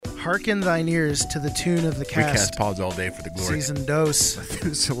Hearken thine ears to the tune of the We cast. cast pods all day for the glory. Season dos.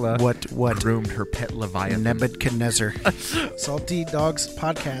 Methuselah What? groomed her pet Leviathan. Nebuchadnezzar. Salty Dogs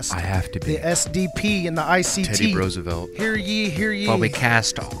Podcast. I have to be. The SDP and the ICT. Teddy Roosevelt. Hear ye, hear ye. For we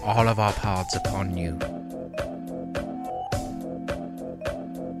cast all of our pods upon you.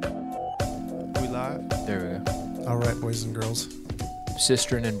 We live? There we go. All right, boys and girls.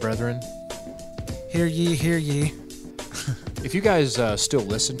 Sistren and brethren, Hear ye, hear ye. if you guys still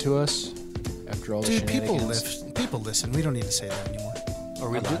listen to us after all the Dude, shenanigans, people listen. We don't need to say that anymore. are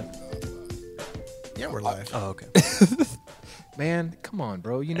we live? Yeah, we're live. Oh, okay. Man, come on,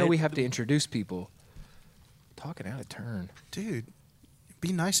 bro. You know we have to introduce people. Talking out of turn. Dude,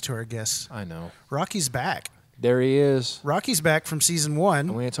 be nice to our guests. I know. Rocky's back. There he is. Rocky's back from season And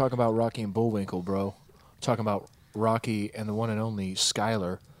 1. we ain't talking about Rocky and Bullwinkle, bro. We're talking about Rocky and the one and only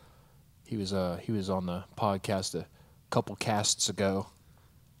Skyler. He was on the podcast a couple casts ago.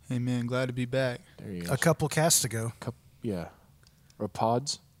 Hey, man, glad to be back. There he is. A couple casts ago. Yeah. Or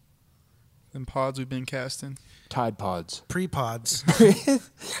pods? Them pods we've been casting. Tide Pods. Pre-pods.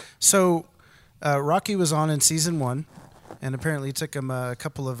 So, Rocky was on in season 1, and apparently it took him a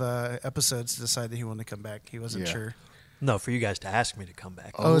couple of episodes to decide that he wanted to come back. He wasn't Yeah. sure. No, for you guys to ask me to come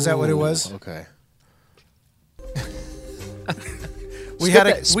back. Oh, is that what it was? Okay.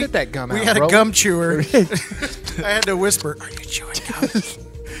 Spit that gum out, We had bro. a gum chewer. I had to whisper, "Are you chewing gum?"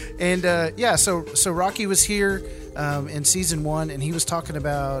 And so Rocky was here in season 1, and he was talking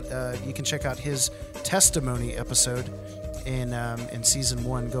about. You can check out his testimony episode in season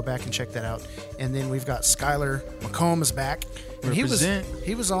 1. Go back and check that out. And then we've got Skyler McComb is back. And Represent.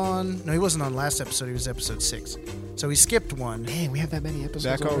 he was on. No, he wasn't on last episode. He was episode 6. So he skipped one. Dang, we have that many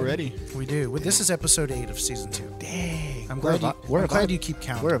episodes Back already. We do. Well, this is episode 8 of season 2. Dang. I'm Where glad have I- you keep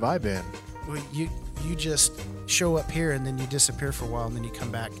count. Where have I been? Well, you just show up here and then you disappear for a while and then you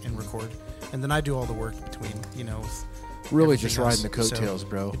come back and record, and then I do all the work between. With Really everything just riding else. the coattails, So,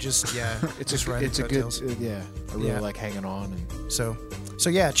 bro. it just It's just a riding it's the a good coattails. I really Yeah. like hanging on and So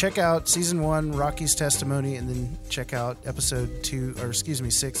yeah, check out season 1, Rocky's testimony, and then check out episode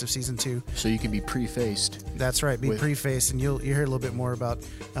 6 of season 2. so you can be pre-faced. That's right, be With- prefaced, and you'll hear a little bit more about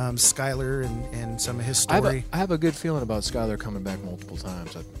Skyler and some of his story. I have a good feeling about Skyler coming back multiple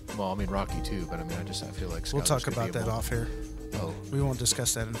times. Rocky too, but I feel like We'll Skyler's talk gonna about be a that mul- off air. Oh, We won't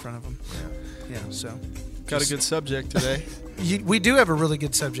discuss that in front of him. yeah. Yeah, so Got a good subject today. we do have a really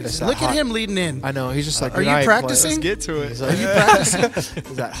good subject. It's that Look at hot- him leading in. I know. He's just like, Are "Good you night, practicing? Let's get to it. He's like, Are you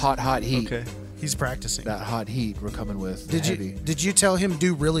practicing? that hot heat. Okay. He's practicing. That hot heat we're coming with. Did heavy. you tell him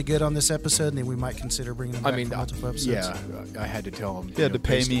do really good on this episode, and then we might consider bringing him back for multiple episodes? yeah, I had to tell him. He had to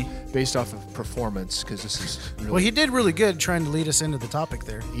pay based, me. based off of performance because this is really. Well, he did really good trying to lead us into the topic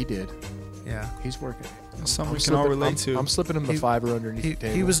there. He did. Yeah. He's working. That's something I'm we can all slipping- relate I'm- to. I'm slipping him the fiber underneath the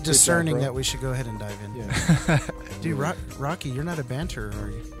table. He was Good job, discerning bro. that we should go ahead and dive in. Yeah, Dude, Rocky, you're not a banterer, are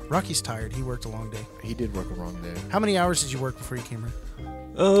you? Rocky's tired. He worked a long day. he did work a wrong day. How many hours did you work before you came here?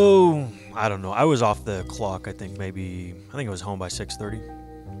 Oh, I don't know. I was off the clock. I think I was home by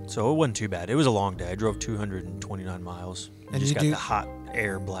 6:30, so it wasn't too bad. It was a long day. I drove 229 miles. And Just you got do- the hot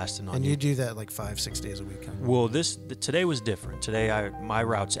air blasting on And you. you do that like 5-6 days a week, huh? Well, today was different. Today, my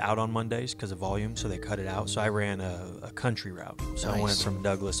route's out on Mondays because of volume, so they cut it out. So I ran a country route. So I went Nice. from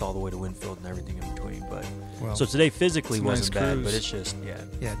Douglas all the way to Winfield and everything in between. But Well, so today physically It's a nice wasn't bad, cruise. but it's just yeah,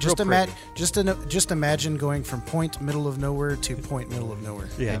 real just imagine going from point middle of nowhere to point middle of nowhere.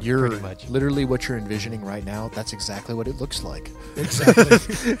 yeah, and you're pretty much. literally what you're envisioning right now. That's exactly what it looks like.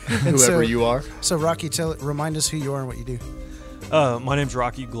 Exactly. And Whoever you are. So Rocky, remind us who you are and what you do. My name's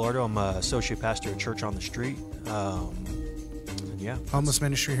Rocky Gallardo. I'm an associate pastor at Church on the Street. And yeah. Homeless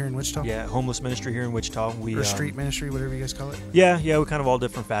ministry here in Wichita. Yeah, homeless ministry here in Wichita. We Or street ministry, whatever you guys call it. Yeah, we kind of all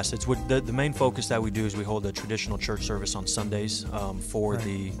different facets. The main focus that we do is we hold a traditional church service on Sundays for Right.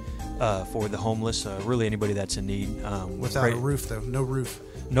 the homeless, really anybody that's in need. Without a roof, though. No roof.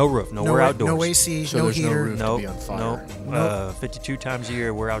 No roof. No, we're outdoors. No AC, So no there's no heater. roof. to be on fire. No. 52 times a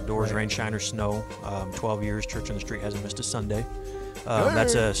year, we're outdoors, Right. rain, shine, or snow. 12 years, Church on the Street hasn't missed a Sunday.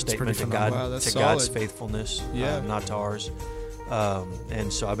 That's a statement to pretty God, phenomenal. Wow, that's to God's solid. faithfulness, Yeah. not to ours.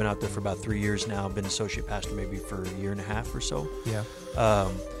 And so I've been out there for about 3 years now. I've been associate pastor maybe for a year and a half or so. Yeah.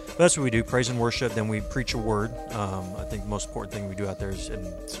 But that's what we do: praise and worship. Then we preach a word. I think the most important thing we do out there is,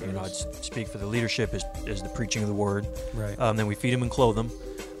 and I'd speak for the leadership, is the preaching of the word. Right. Then we feed them and clothe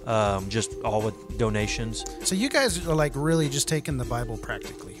them, just all with donations. So you guys are like really just taking the Bible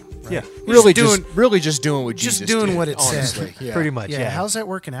practically. Right? Yeah. Really doing just doing what just Jesus doing did, what it said. honestly. Yeah. Pretty much. Yeah. Yeah. How's that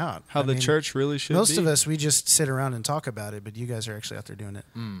working out? How I the mean, church really should Most be. of us, we just sit around and talk about it, but you guys are actually out there doing it.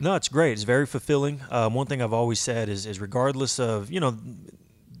 No, it's great. It's very fulfilling. One thing I've always said is regardless of,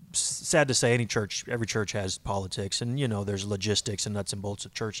 sad to say, every church has politics, and there's logistics and nuts and bolts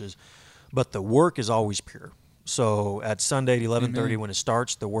of churches, but the work is always pure. So at Sunday at 11:30 when it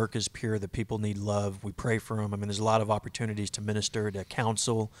starts, the work is pure. The people need love. We pray for them. I mean, there's a lot of opportunities to minister, to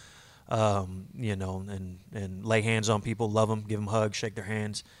counsel, and lay hands on people, love them, give them hugs, shake their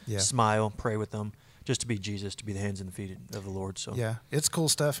hands, smile, pray with them, just to be Jesus, to be the hands and the feet of the Lord. So yeah, it's cool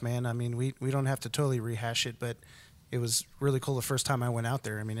stuff, man. I mean, we don't have to totally rehash it, but it was really cool the first time I went out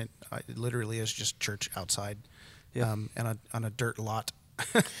there. I mean, it literally is just church outside, and on a dirt lot.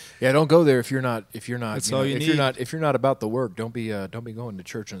 Yeah, don't go there if you're not if you're not about the work. Don't be going to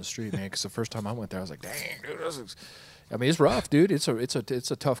church on the street, man. Because the first time I went there, I was like, dang, dude, I mean, it's rough, dude. It's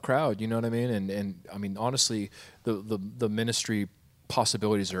a tough crowd. You know what I mean? And I mean, honestly, the ministry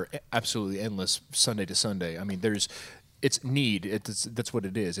possibilities are absolutely endless Sunday to Sunday. I mean, it's need. That's what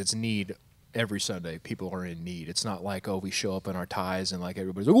it is. It's need. Every Sunday, people are in need. It's not like, we show up in our ties and like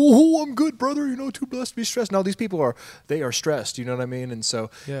everybody's like, oh, I'm good, brother. Too blessed to be stressed. No, these people are stressed. You know what I mean? And so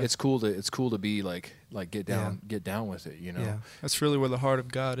it's cool to be like get down with it. Yeah. That's really where the heart of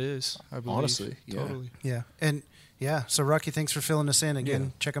God is. I believe. Honestly, Totally. Yeah, and so Rocky, thanks for filling us in again. Yeah.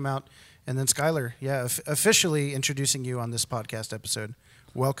 Check them out, and then Skylar, officially introducing you on this podcast episode.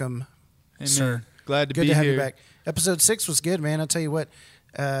 Welcome, Amen. sir. Glad to Good be to have here. you back. Episode 6 was good, man. I'll tell you what.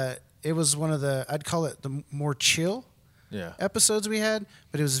 It was one of I'd call it the more chill episodes we had,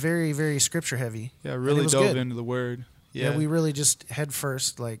 but it was very, very scripture heavy. Yeah, really dove into the word. Yeah, we really just head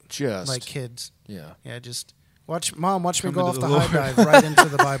first, like kids. Yeah. Just watch me go into off the the Lord. high dive right into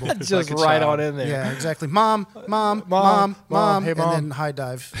the Bible. Just like a right child. on in there. Yeah, exactly. Mom, Hey, and Mom. then high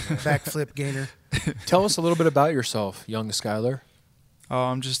dive, backflip gainer. Tell us a little bit about yourself, young Skylar.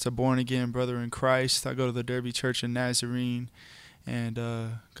 I'm just a born-again brother in Christ. I go to the Derby Church in Nazarene, and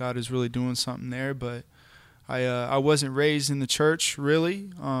God is really doing something there. But I wasn't raised in the church,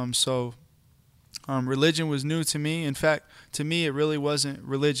 really, so religion was new to me. In fact, to me, it really wasn't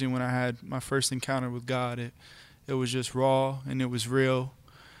religion when I had my first encounter with God. It was just raw, and it was real.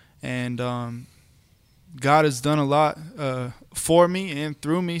 And God has done a lot for me and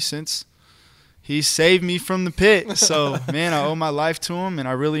through me since He saved me from the pit. So, man, I owe my life to Him, and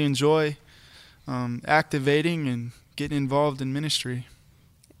I really enjoy activating and getting involved in ministry.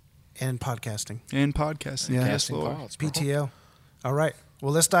 And podcasting. Yeah. Yes, Lord. PTL. All right.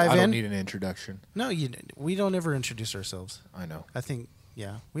 Well, let's dive in. I don't need an introduction. No, we don't ever introduce ourselves. I know. I think,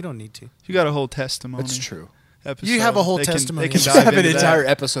 we don't need to. You got a whole testimony. That's true. Episode. You have a whole They testimony. Can You Just dive have an into entire that.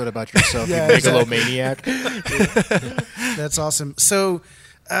 episode about yourself, Yeah, you megalomaniac. That's awesome. So,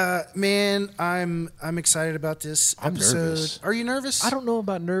 man, I'm excited about this I'm episode. nervous. Are you nervous? I don't know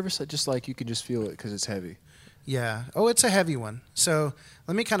about nervous. I just you can just feel it because it's heavy. Yeah. Oh, it's a heavy one. So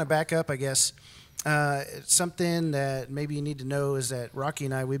let me kind of back up, I guess. Something that maybe you need to know is that Rocky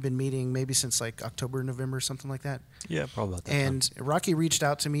and I, we've been meeting maybe since like October, November, something like that. yeah, probably about that. And Rocky reached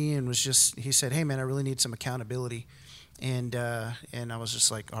out to me and he said, hey, man, I really need some accountability. And I was just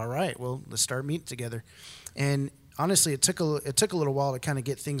like, all right, well, let's start meeting together. And honestly, it took a little while to kind of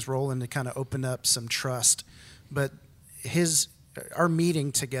get things rolling, to kind of open up some trust. But our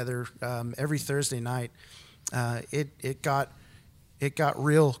meeting together every Thursday night, it got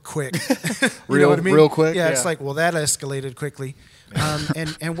real quick. You know what I mean? Real quick? Yeah, Yeah. it's like, well, that escalated quickly.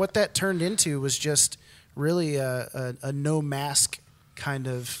 And what that turned into was just really a no mask kind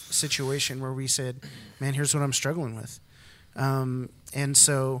of situation where we said, man, here's what I'm struggling with. And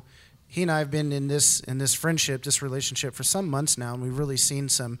so he and I have been in this friendship, this relationship for some months now, and we've really seen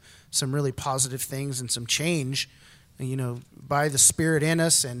some really positive things and some change, by the Spirit in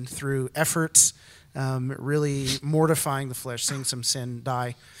us and through efforts, really mortifying the flesh, seeing some sin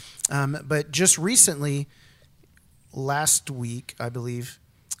die. But just recently, last week, I believe,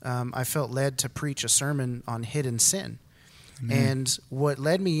 I felt led to preach a sermon on hidden sin. Mm-hmm. And what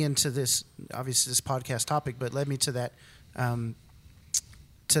led me into this, obviously this podcast topic, but led me to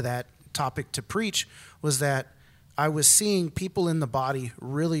that topic to preach was that I was seeing people in the body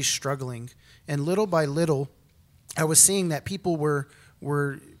really struggling. And little by little, I was seeing that people were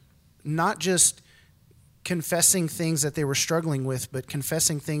not just confessing things that they were struggling with, but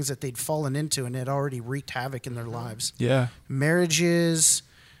confessing things that they'd fallen into and had already wreaked havoc in their lives. Yeah. Marriages,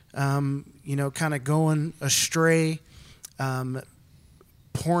 kind of going astray,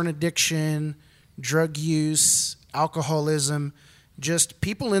 porn addiction, drug use, alcoholism, just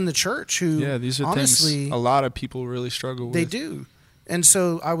people in the church who these are honestly, things a lot of people really struggle with. they do. And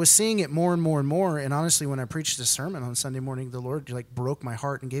so I was seeing it more and more and more. And honestly, when I preached this sermon on Sunday morning, the Lord broke my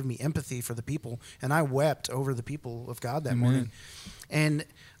heart and gave me empathy for the people. And I wept over the people of God that morning. And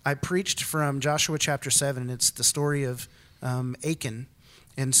I preached from Joshua chapter 7. It's the story of Achan.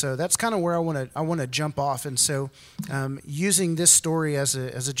 And so that's kind of where I want to jump off. And so using this story as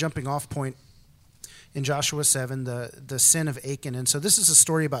a jumping off point in Joshua 7, the sin of Achan. And so this is a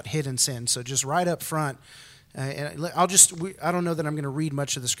story about hidden sin. So just right up front, and I don't know that I'm going to read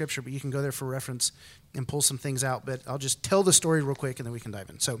much of the scripture, but you can go there for reference and pull some things out. But I'll just tell the story real quick, and then we can dive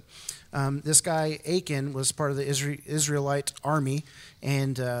in. So this guy, Achan, was part of the Israelite army,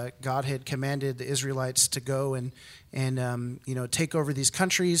 and God had commanded the Israelites to go and take over these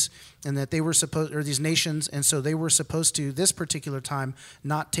countries, and that they were supposed, or these nations, and so they were supposed to, this particular time,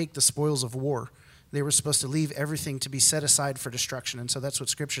 not take the spoils of war. They were supposed to leave everything to be set aside for destruction. And so that's what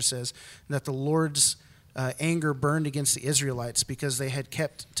Scripture says, that the Lord's anger burned against the Israelites because they had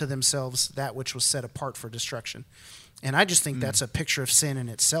kept to themselves that which was set apart for destruction. And I just think that's a picture of sin in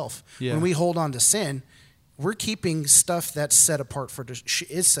itself. Yeah. When we hold on to sin, we're keeping stuff that's set apart for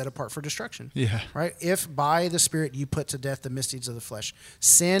destruction. Yeah. Right? If by the Spirit you put to death the misdeeds of the flesh,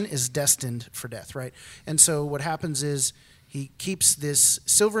 sin is destined for death, right? And so what happens is he keeps this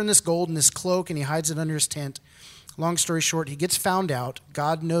silver and this gold in this cloak, and he hides it under his tent. Long story short, he gets found out.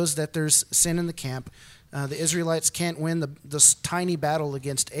 God knows that there's sin in the camp. The Israelites can't win this tiny battle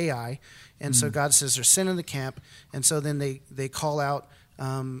against Ai, and so God says there's sin in the camp. And so then they call out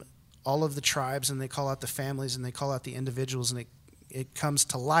all of the tribes, and they call out the families, and they call out the individuals, and it comes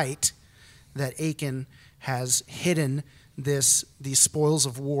to light that Achan has hidden these spoils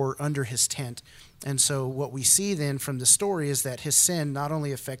of war under his tent. And so what we see then from the story is that his sin not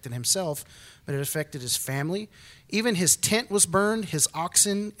only affected himself, but it affected his family. Even his tent was burned, his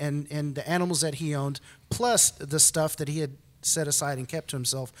oxen and the animals that he owned, plus the stuff that he had set aside and kept to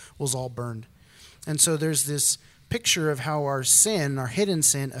himself was all burned. And so there's this picture of how our sin, our hidden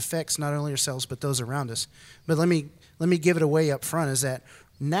sin, affects not only ourselves but those around us. But let me give it away up front, is that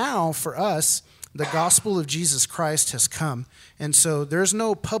now for us, the gospel of Jesus Christ has come. And so there's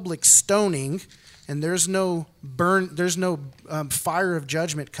no public stoning, and there's no fire of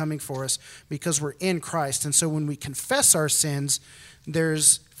judgment coming for us because we're in Christ. And so when we confess our sins,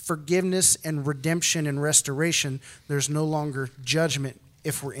 there's forgiveness and redemption and restoration. There's no longer judgment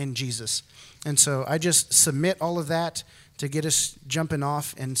if we're in Jesus. And so I just submit all of that to get us jumping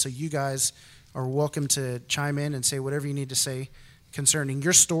off. And so you guys are welcome to chime in and say whatever you need to say concerning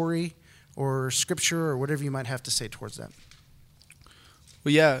your story or scripture or whatever you might have to say towards that.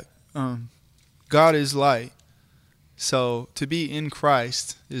 Well, yeah, God is light. So to be in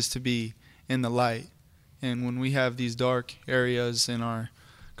Christ is to be in the light. And when we have these dark areas in our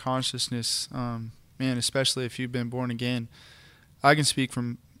consciousness, man, especially if you've been born again, I can speak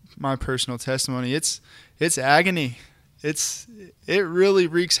from my personal testimony. It's agony. It really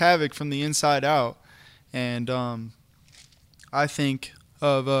wreaks havoc from the inside out. And I think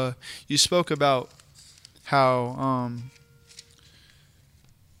of you spoke about how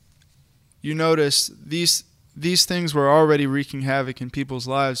you notice these things were already wreaking havoc in people's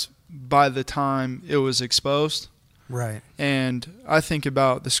lives by the time it was exposed. Right. And I think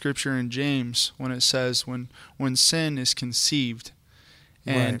about the scripture in James when it says when sin is conceived,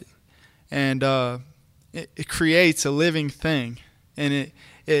 and it creates a living thing, and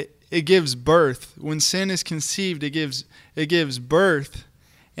it gives birth. When sin is conceived, it gives birth,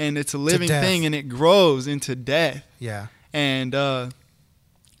 and it's a living thing, and it grows into death. Yeah. And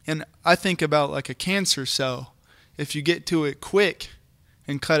I think about like a cancer cell. If you get to it quick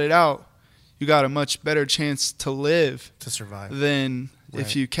and cut it out, you got a much better chance to live, to survive, than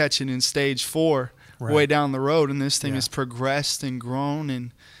if you catch it in stage 4 way down the road, and this thing has progressed and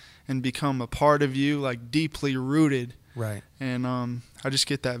grown and become a part of you, like deeply rooted. Right. And I just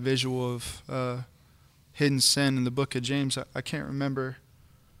get that visual of hidden sin in the book of James. I can't remember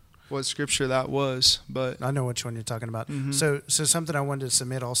what scripture that was, but I know which one you're talking about. Mm-hmm. So something I wanted to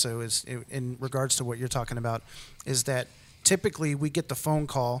submit also is in regards to what you're talking about is that typically we get the phone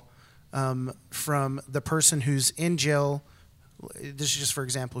call from the person who's in jail. This is just for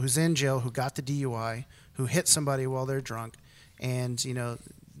example, who's in jail, who got the DUI, who hit somebody while they're drunk, and you know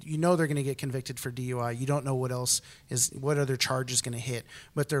they're going to get convicted for DUI. You don't know what other charge is going to hit,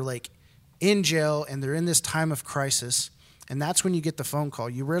 but they're like in jail and they're in this time of crisis. And that's when you get the phone call.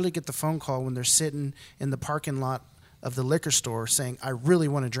 You rarely get the phone call when they're sitting in the parking lot of the liquor store saying, I really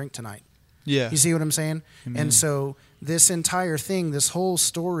want to drink tonight. Yeah. You see what I'm saying? Amen. And so this entire thing, this whole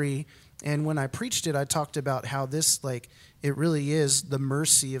story, and when I preached it, I talked about how this, it really is the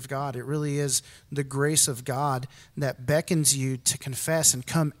mercy of God. It really is the grace of God that beckons you to confess and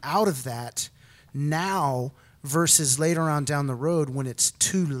come out of that now versus later on down the road when it's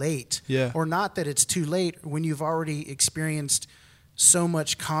too late. Yeah. Or not that it's too late when you've already experienced so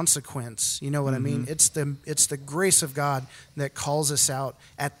much consequence. You know what I mean? It's the grace of God that calls us out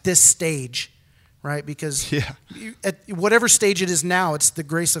at this stage, right? Because at whatever stage it is now, it's the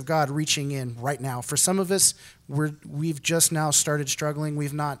grace of God reaching in right now. For some of us, we've just now started struggling.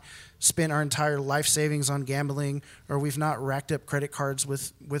 We've not spent our entire life savings on gambling, or we've not racked up credit cards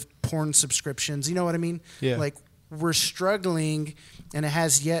with porn subscriptions. You know what I mean? Yeah. Like, we're struggling, and it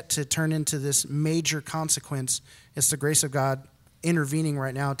has yet to turn into this major consequence. It's the grace of God intervening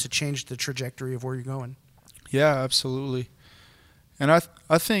right now to change the trajectory of where you're going. Yeah, absolutely. And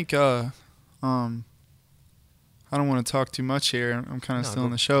I think I don't want to talk too much here. I'm kind of still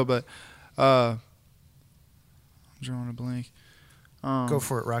on the show, but I'm drawing a blank. Go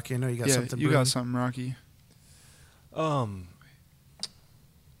for it, Rocky. I know you got something. You got something, Rocky.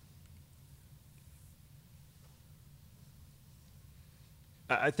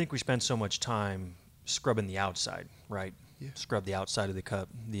 I think we spend so much time scrubbing the outside, right? Yeah. Scrub the outside of the cup,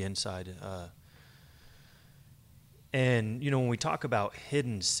 the inside. And, when we talk about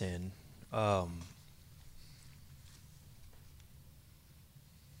hidden sin, I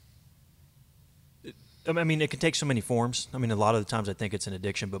mean, it can take so many forms. I mean, a lot of the times I think it's an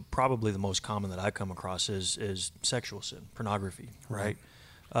addiction, but probably the most common that I come across is sexual sin, pornography, right?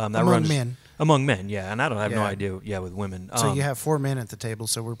 Among men. Among men, yeah. And I have no idea, with women. So you have 4 men at the table,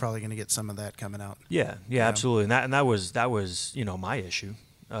 so we're probably going to get some of that coming out. Yeah, absolutely. And that was my issue.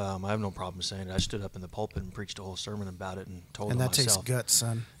 I have no problem saying it. I stood up in the pulpit and preached a whole sermon about it and told them myself. And that takes guts,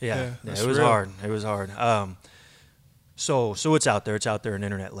 son. Yeah, it was hard. It was hard. So it's out there. It's out there in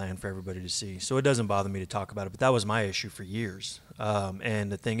internet land for everybody to see. So it doesn't bother me to talk about it. But that was my issue for years.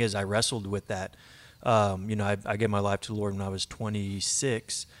 And the thing is, I wrestled with that. I gave my life to the Lord when I was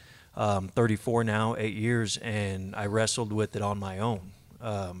 26, 34 now, 8 years, and I wrestled with it on my own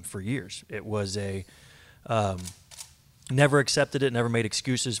for years. It was never accepted it, never made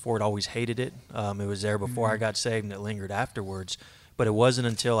excuses for it, always hated it. It was there before I got saved, and it lingered afterwards. But it wasn't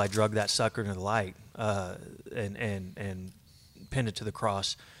until I drug that sucker into the light and pinned it to the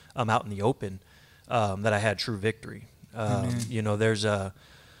cross out in the open that I had true victory. There's a...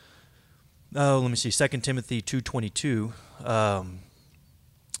 let me see, 2 Timothy 2:22,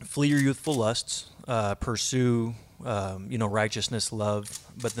 flee your youthful lusts, pursue, righteousness, love,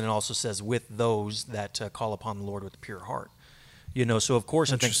 but then it also says with those that call upon the Lord with a pure heart. So of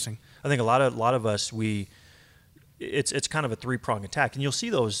course I think a lot of us, it's kind of a three-pronged attack, and you'll see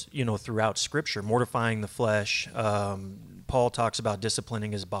those, throughout Scripture, mortifying the flesh. Paul talks about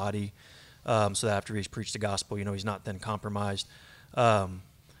disciplining his body, so that after he's preached the gospel, he's not then compromised.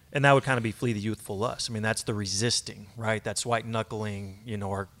 And that would kind of be flee the youthful lust. I mean, that's the resisting, right? That's white-knuckling,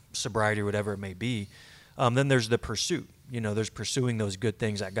 or sobriety or whatever it may be. Then there's the pursuit. There's pursuing those good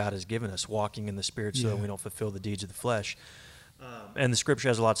things that God has given us, walking in the Spirit so that we don't fulfill the deeds of the flesh. And the Scripture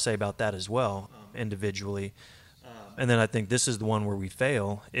has a lot to say about that as well, individually. And then I think this is the one where we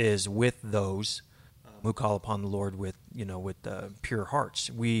fail, is with those who call upon the Lord with pure hearts.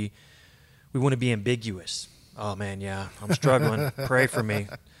 We want to be ambiguous. Oh, man, yeah, I'm struggling. Pray for me.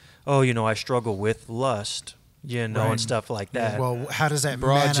 Oh, I struggle with lust, and stuff like that. Well, how does that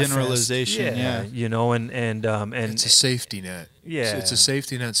broad manifest? Generalization? Yeah. And it's a safety net. Yeah, it's a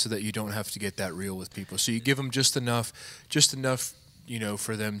safety net so that you don't have to get that real with people. So you give them just enough,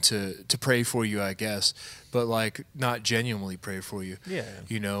 for them to pray for you, I guess, but like not genuinely pray for you. Yeah.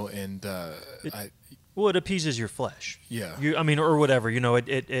 It appeases your flesh. Yeah. Or whatever.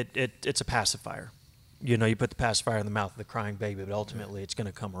 It's a pacifier. You put the pacifier in the mouth of the crying baby, but ultimately it's going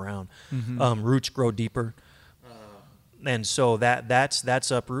to come around. Mm-hmm. Roots grow deeper, and so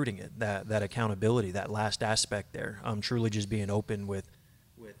that's uprooting it. That accountability, that last aspect there. Truly just being open with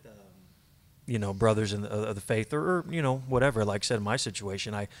brothers in the faith, or whatever. Like I said, in my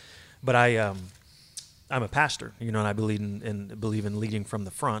situation, I'm a pastor, and I believe in leading from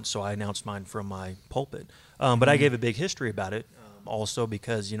the front. So I announced mine from my pulpit, but I gave a big history about it. Also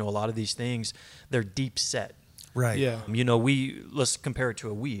because, a lot of these things, they're deep set. Right. Yeah. Let's compare it to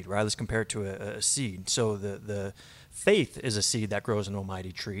a weed, right? Let's compare it to a seed. So the faith is a seed that grows an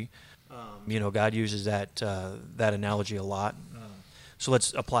almighty tree. God uses that analogy a lot. So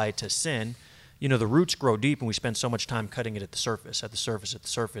let's apply it to sin. The roots grow deep, and we spend so much time cutting it at the surface,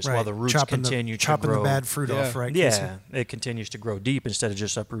 right. While the roots continue to grow. Chopping the bad fruit off, right? Yeah, it continues to grow deep instead of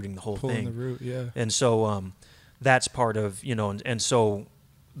just uprooting the whole Pulling thing. the root, yeah. And so that's part of, and so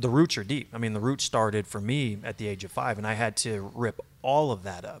the roots are deep. I mean, the roots started for me at the age of 5, and I had to rip all of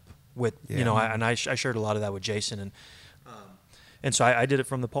that up with, and I shared a lot of that with Jason, And so I did it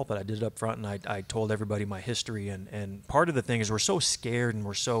from the pulpit. I did it up front, and I told everybody my history. And part of the thing is we're so scared and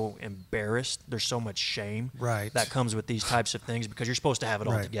we're so embarrassed. There's so much shame that comes with these types of things because you're supposed to have it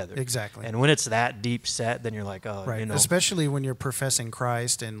all together. Exactly. And when it's that deep set, then you're like, oh, right. Especially when you're professing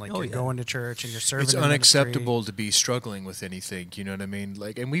Christ and you're going to church and you're serving. It's unacceptable to be struggling with anything. You know what I mean?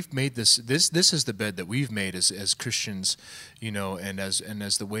 And we've made this is the bed that we've made as Christians, and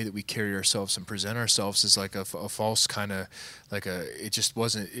as the way that we carry ourselves and present ourselves is like a false kind of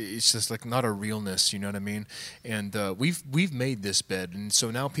it's just like not a realness, you know what I mean? And we've made this bed, and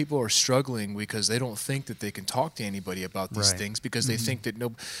so now people are struggling because they don't think that they can talk to anybody about these things because they think that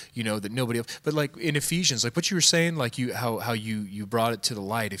that nobody else. But like in Ephesians, like what you were saying, like how you brought it to the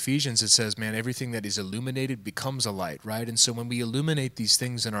light. Ephesians, it says, man, everything that is illuminated becomes a light, right? And so when we illuminate these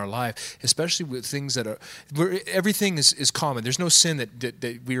things in our life, especially with things that are everything is common. There's no sin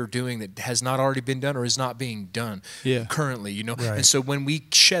that we are doing that has not already been done or is not being done currently, Right. And so when we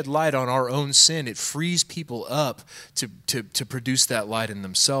shed light on our own sin, it frees people up to produce that light in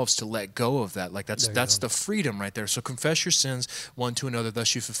themselves, to let go of that. Like that's the freedom right there. So confess your sins one to another,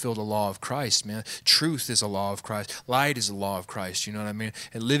 thus you fulfill the law of Christ, man. Truth is a law of Christ. Light is a law of Christ, you know what I mean?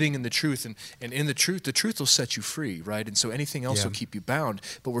 And living in the truth and in the truth will set you free, right? And so anything else will keep you bound.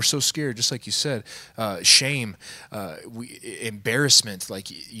 But we're so scared, just like you said, shame, embarrassment,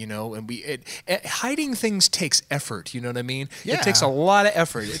 and hiding things takes effort, you know what I mean? Yeah. It takes a lot of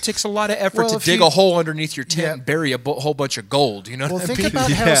effort. It takes a lot of effort to dig a hole underneath your tent and bury a whole bunch of gold, you know what I mean?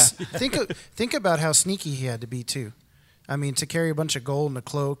 Think about how sneaky he had to be too. I mean, to carry a bunch of gold and a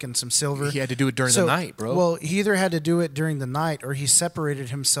cloak and some silver. He had to do it during the night, bro. Well, he either had to do it during the night or he separated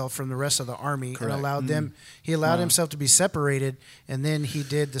himself from the rest of the army and allowed them. He allowed himself to be separated, and then he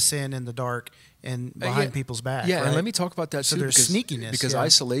did the sin in the dark and behind people's back. Yeah, right? And let me talk about that so too. There's sneakiness. Because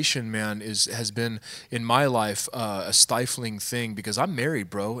isolation, man, has been in my life a stifling thing because I'm married,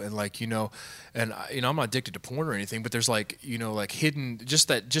 bro, and I'm not addicted to porn or anything, but there's hidden just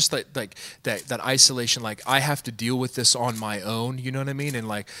that isolation. Like I have to deal with this on my own, you know what I mean?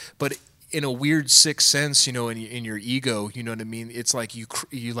 And but in a weird, sick sense, in your ego, you know what I mean? It's like you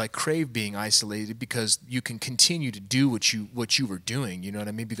crave being isolated because you can continue to do what you were doing, you know what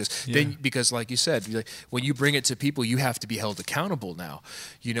I mean? Because like you said, when you bring it to people, you have to be held accountable now,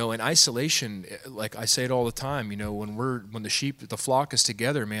 And isolation, like I say it all the time, when the flock is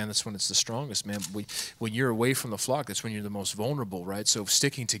together, man, that's when it's the strongest, man. When you're away from the flock, that's when you're the most vulnerable, right? So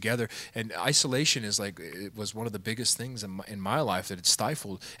sticking together and isolation it was one of the biggest things in my life that it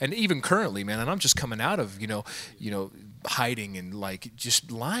stifled, and even currently, man, and I'm just coming out of hiding and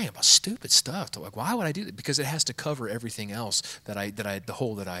just lying about stupid stuff. Why would I do that? Because it has to cover everything else the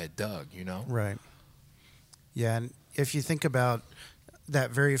hole that I had dug. Right. Yeah, and if you think about that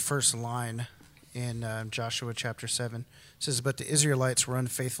very first line in Joshua chapter 7, it says, "But the Israelites were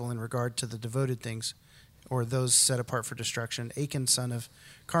unfaithful in regard to the devoted things, or those set apart for destruction. Achan, son of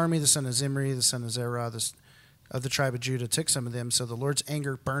Carmi, the son of Zimri, the son of Zerah, of the tribe of Judah, took some of them, so the Lord's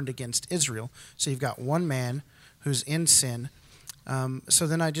anger burned against Israel." So you've got one man who's in sin. So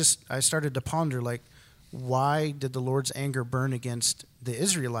then I started to ponder, why did the Lord's anger burn against the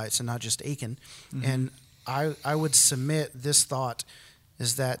Israelites and not just Achan? Mm-hmm. And I would submit this thought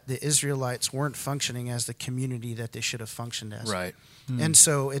is that the Israelites weren't functioning as the community that they should have functioned as. Right. Mm-hmm. And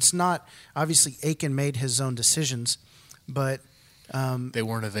so it's not, obviously Achan made his own decisions, but they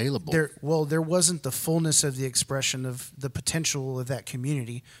weren't available. There wasn't the fullness of the expression of the potential of that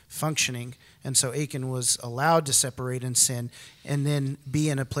community functioning, and so Achan was allowed to separate and sin, and then be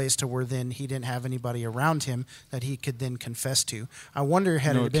in a place to where then he didn't have anybody around him that he could then confess to. I wonder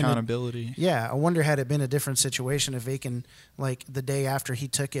had it been accountability. I wonder had it been a different situation if Achan, the day after he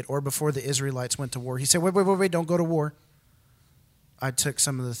took it, or before the Israelites went to war, he said, "Wait, don't go to war. I took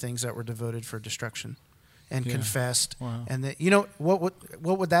some of the things that were devoted for destruction." And confessed, and that what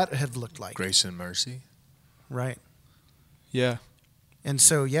would that have looked like? Grace and mercy, right? Yeah. And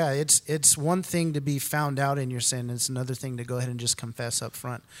so it's one thing to be found out in your sin; it's another thing to go ahead and just confess up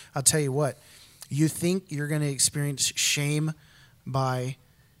front. I'll tell you what, you think you're going to experience shame by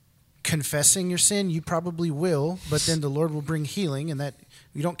confessing your sin, you probably will, but then the Lord will bring healing, and that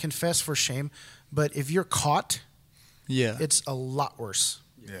you don't confess for shame. But if you're caught, it's a lot worse.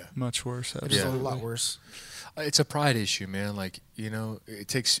 Yeah, much worse. It is a lot worse. It's a pride issue, man. It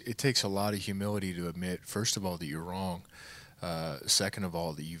takes a lot of humility to admit, first of all, that you're wrong. Second of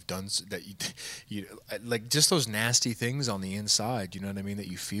all, that you've done that. You just those nasty things on the inside. You know what I mean? That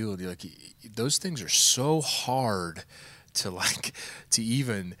you feel those things are so hard to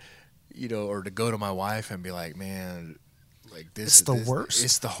even, or to go to my wife and be like, man, like this. It's the worst.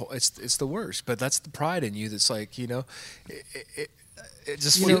 It's the worst. But that's the pride in you. That's like, you know, it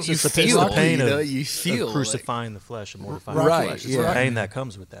just You feels. know, You it's the feel. pain You know, of- you feel of crucifying the flesh and mortifying Right, the flesh. It's yeah. the pain that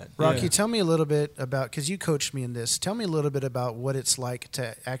comes with that. Rocky, Yeah. tell me a little bit about, because you coached me in this. Tell me a little bit about what it's like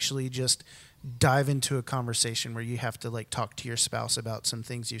to actually just dive into a conversation where you have to like talk to your spouse about some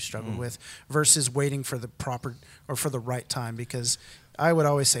things you struggle with versus waiting for the proper or for the right time. Because I would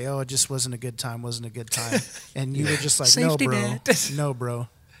always say, "Oh, it just wasn't a good time. Wasn't a good time," and you were just like, Safety "No, bro, net. no, bro."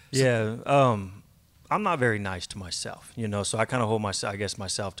 Yeah, I'm not very nice to myself, you know, so I kind of hold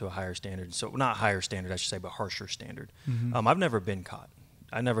myself to a higher standard. So not higher standard, I should say, but harsher standard. I've never been caught.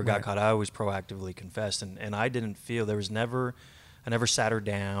 I never got caught. I always proactively confessed, and I didn't feel I never sat her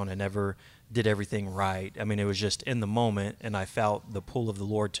down. I never did everything right. I mean, it was just in the moment, and I felt the pull of the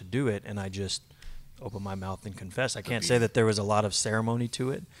Lord to do it, and I just opened my mouth and confessed. I can't say that there was a lot of ceremony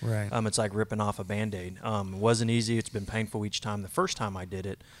to it. Right. It's like ripping off a Band-Aid. It wasn't easy. It's been painful each time. The first time I did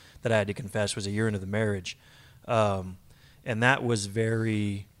it that I had to confess was a year into the marriage. And that was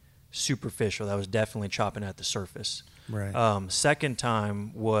very superficial. That was definitely chopping at the surface. Right. Second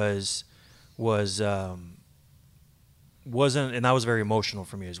time wasn't, and that was very emotional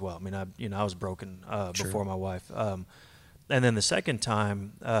for me as well. I mean, I was broken before my wife. And then the second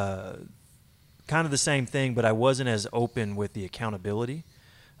time, kind of the same thing, but I wasn't as open with the accountability.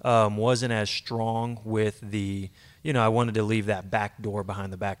 Wasn't as strong with the, you know, I wanted to leave that back door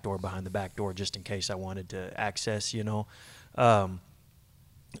behind the back door behind the back door just in case I wanted to access, you know,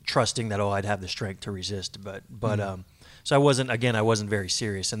 trusting that, I'd have the strength to resist. But so I wasn't very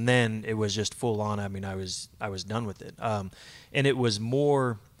serious. And then it was just full on. I mean, I was done with it. And it was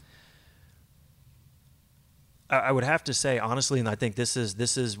more, I would have to say honestly, and I think this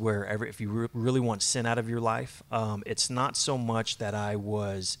is where if you really want sin out of your life, it's not so much that I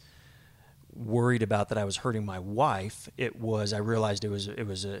was worried about that I was hurting my wife. It was, I realized it was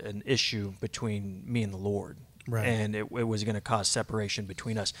an issue between me and the Lord. Right. And it was going to cause separation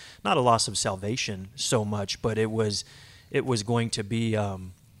between us. Not a loss of salvation so much, but it was going to be,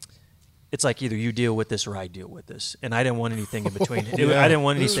 it's like either you deal with this or I deal with this. And I didn't want anything in between. I didn't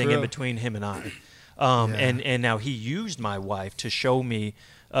want anything in between him and I. And now he used my wife to show me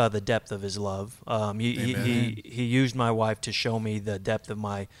the depth of his love. He used my wife to show me the depth of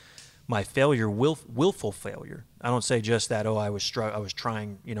my failure, willful failure. I don't say just that, I was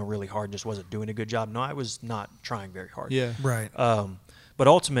trying, you know, really hard, just wasn't doing a good job. No, I was not trying very hard. Yeah. Right. But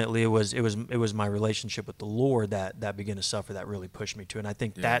ultimately, it was my relationship with the Lord that began to suffer, that really pushed me to. And I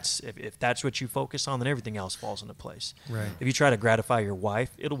think that's if that's what you focus on, then everything else falls into place. Right. If you try to gratify your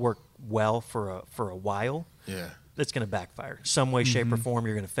wife, it'll work well for a while. Yeah. It's going to backfire. Some way, shape, or form,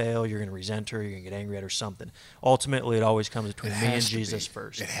 you're going to fail. You're going to resent her. You're going to get angry at her. Something. Ultimately, it always comes between me and Jesus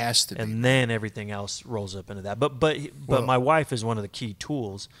first. It has to be. And then everything else rolls up into that. But my wife is one of the key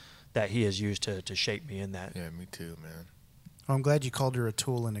tools that he has used to shape me in that. Yeah, me too, man. Well, I'm glad you called her a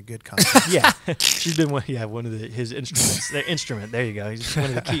tool in a good context. Yeah, she's been one of his instruments. The instrument. There you go. He's one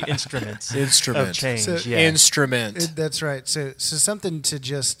of the key instruments of change. So- Instrument. That's right. So something to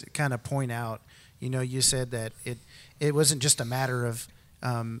just kind of point out. You know, you said that it wasn't just a matter of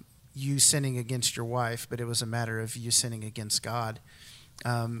you sinning against your wife, but it was a matter of you sinning against God.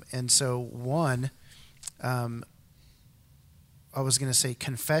 And so I was going to say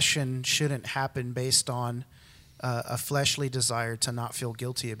confession shouldn't happen based on a fleshly desire to not feel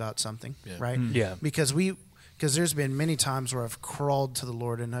guilty about something, right? Yeah. Because there's been many times where I've crawled to the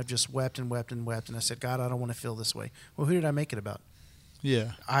Lord and I've just wept and wept and wept, and I said, God, I don't want to feel this way. Well, who did I make it about?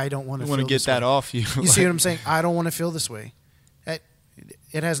 Yeah. I don't want to You want to get that off you. You see what I'm saying? I don't want to feel this way.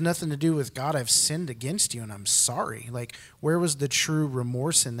 It has nothing to do with, God, I've sinned against you and I'm sorry. Like, where was the true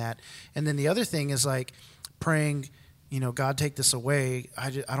remorse in that? And then the other thing is like praying, you know, God, take this away. I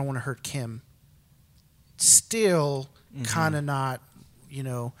don't want to hurt Kim. Still kind of not, you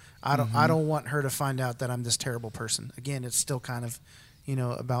know, I don't want her to find out that I'm this terrible person. Again, it's still kind of, you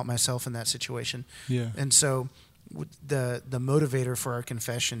know, about myself in that situation. Yeah. And so the motivator for our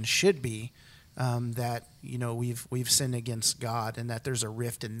confession should be that, you know, we've sinned against God and that there's a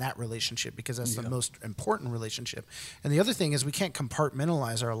rift in that relationship, because that's the most important relationship. And the other thing is we can't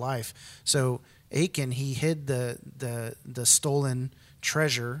compartmentalize our life. So Achan, he hid the stolen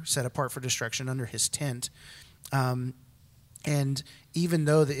treasure set apart for destruction under his tent. And even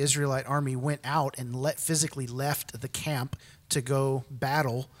though the Israelite army went out and physically left the camp to go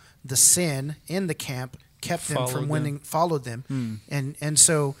battle, the sin in the camp kept them from winning, followed them. And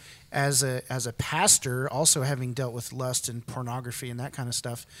so as a pastor, also having dealt with lust and pornography and that kind of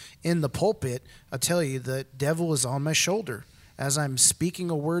stuff in the pulpit, I'll tell you, the devil is on my shoulder. as I'm speaking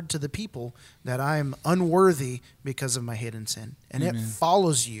a word to the people, that I am unworthy because of my hidden sin. And it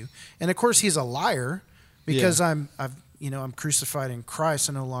follows you. And of course, he's a liar because I'm crucified in Christ.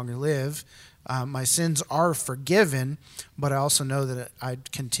 I no longer live. My sins are forgiven, but I also know that I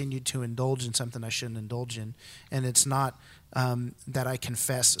continued to indulge in something I shouldn't indulge in. And it's not that I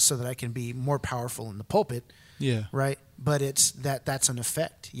confess so that I can be more powerful in the pulpit. Yeah. Right. But it's that's an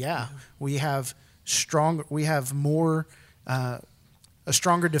effect. Yeah. We have more, a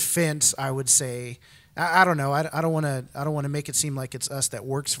stronger defense, I would say. I don't know. I don't want to make it seem like it's us that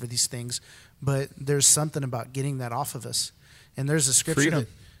works for these things, but there's something about getting that off of us. And there's a scripture freedom.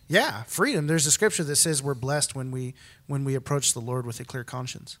 Freedom. There's a scripture that says we're blessed when we approach the Lord with a clear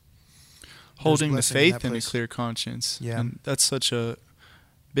conscience. Holding the faith in a clear conscience. Yeah. And that's such a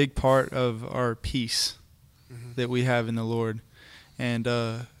big part of our peace that we have in the Lord. And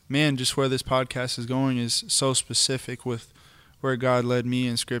man, just where this podcast is going is so specific with where God led me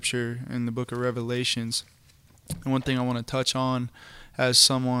in Scripture in the book of Revelations. And one thing I want to touch on as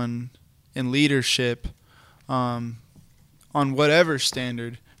someone in leadership, on whatever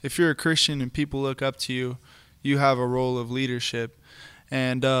standard, if you're a Christian and people look up to you, you have a role of leadership.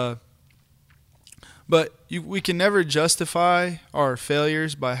 And but we can never justify our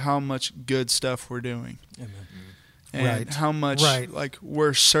failures by how much good stuff we're doing. Amen. And how much like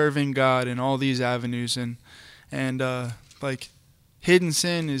we're serving God in all these avenues, and like hidden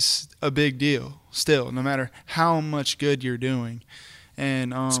sin is a big deal still, no matter how much good you're doing.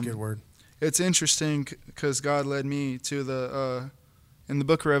 And that's a good word. It's interesting because God led me to in the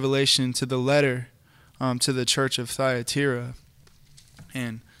book of Revelation, to the letter to the church of Thyatira.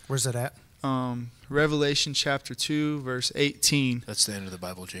 And where's that at? Revelation chapter 2, verse 18. That's the end of the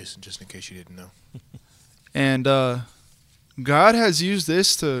Bible, Jason, just in case you didn't know. And God has used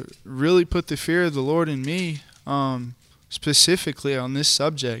this to really put the fear of the Lord in me, specifically on this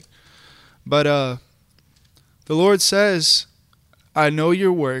subject. But the Lord says, I know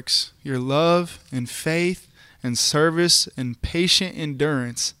your works, your love and faith and service and patient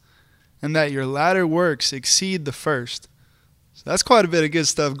endurance, and that your latter works exceed the first. So that's quite a bit of good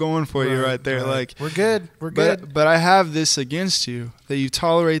stuff going for you right there. Like we're good. But I have this against you, that you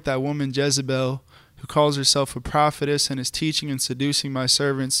tolerate that woman Jezebel, who calls herself a prophetess and is teaching and seducing my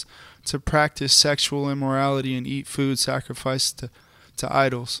servants to practice sexual immorality and eat food sacrificed to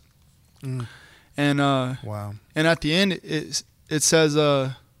idols. And wow. And at the end it says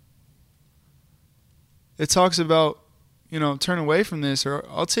it talks about, turn away from this or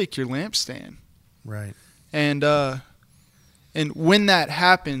I'll take your lampstand. Right. And when that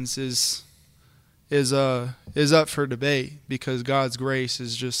happens is up for debate, because God's grace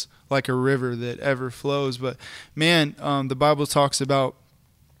is just like a river that ever flows. But man, the Bible talks about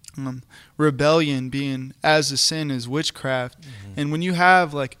rebellion being as a sin as witchcraft. And when you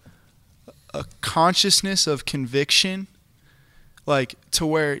have like a consciousness of conviction, like to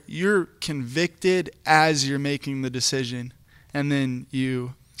where you're convicted as you're making the decision, and then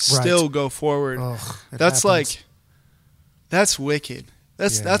you still go forward, that's happens. That's wicked.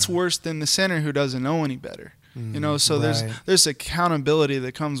 That's worse than the sinner who doesn't know any better. So there's accountability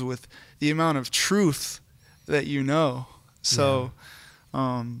that comes with the amount of truth that you know. So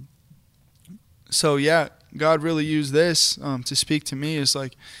God really used this to speak to me. It's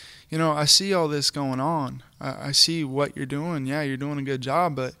like, I see all this going on. I see what you're doing. Yeah, you're doing a good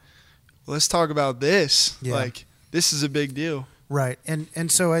job, but let's talk about this. Yeah. Like, this is a big deal. Right.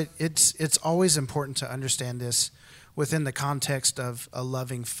 And so it's always important to understand this within the context of a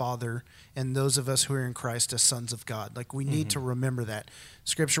loving Father and those of us who are in Christ as sons of God. Like, we need to remember that.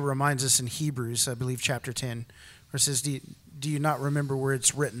 Scripture reminds us in Hebrews, I believe, chapter 10, where it says, do you not remember where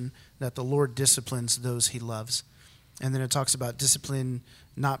it's written that the Lord disciplines those he loves? And then it talks about discipline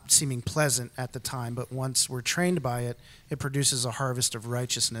not seeming pleasant at the time, but once we're trained by it, it produces a harvest of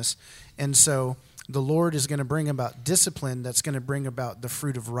righteousness. And so the Lord is going to bring about discipline that's going to bring about the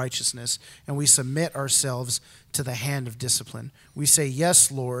fruit of righteousness. And we submit ourselves to the hand of discipline. We say,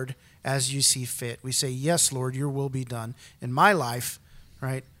 yes, Lord, as you see fit. We say, yes, Lord, your will be done in my life,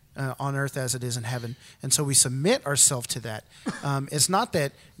 right, on earth as it is in heaven. And so we submit ourselves to that. It's not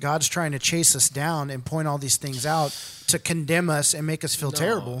that God's trying to chase us down and point all these things out to condemn us and make us feel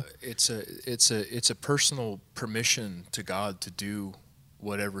terrible. It's a personal permission to God to do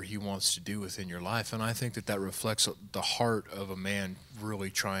whatever he wants to do within your life. And I think that reflects the heart of a man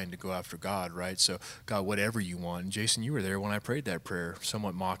really trying to go after God, right? So God, whatever you want. And Jason, you were there when I prayed that prayer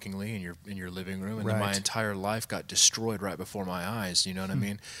somewhat mockingly in your living room, and then my entire life got destroyed right before my eyes, you know what I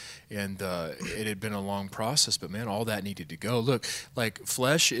mean? And it had been a long process, but man, all that needed to go. Look, like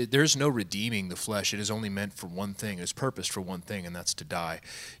flesh, there's no redeeming the flesh. It is only meant for one thing. It's purposed for one thing, and that's to die,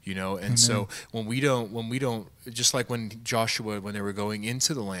 you know? And so when we don't, just like when Joshua, when they were going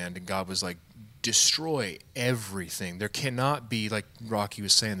into the land and God was like, destroy everything. There cannot be, like Rocky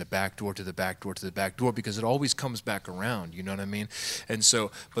was saying, the back door to the back door to the back door, because it always comes back around, you know what I mean? And so,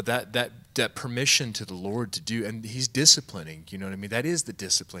 but that permission to the Lord to do, and he's disciplining, you know what I mean? That is the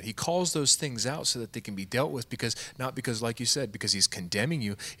discipline. He calls those things out so that they can be dealt with, because, not because, like you said, because he's condemning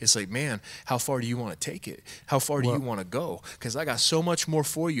you. It's like, man, how far do you want to take it? How far do you want to go? Because I got so much more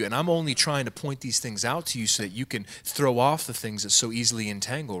for you, and I'm only trying to point these things out to you so that you can throw off the things that so easily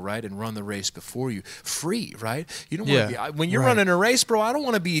entangle, right? And run the race before you free, right? You don't want to be, when you're running a race, bro, I don't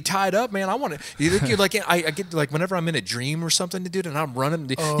want to be tied up, man. I want to, like, I get, like, whenever I'm in a dream or something, dude, and I'm running,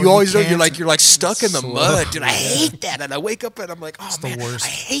 you always know you're like stuck in the mud, dude. I hate that. And I wake up and I'm like, oh, man, I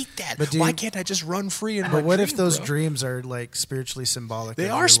hate that. But dude, why can't I just run free in my dream, what if those dreams are, like, spiritually symbolic? They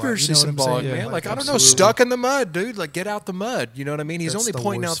are spiritually symbolic, man. Like, I don't know, stuck in the mud, dude. Like, get out the mud. You know what I mean? He's only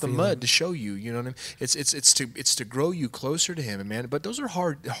pointing out the mud to show you. You know what I mean? It's to grow you closer to him, man. But those are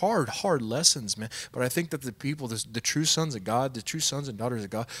hard lessons, man. But I think that the people, the true sons of God, the true sons and daughters of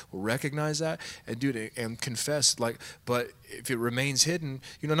God, will recognize that and do it and confess. Like, but if it remains hidden,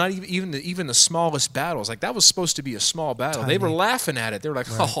 you know, not even the smallest battles. Like, that was supposed to be a small battle. Tiny. They were laughing at it. They were like,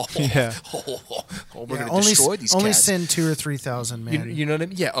 we're going to destroy these cats. Only send 2,000 or 3,000, man. You know what I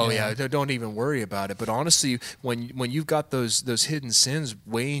mean? Yeah. Oh, yeah. Don't even worry about it. But honestly, when you've got those hidden sins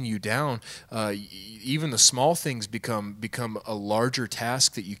weighing you down, even the small things become a larger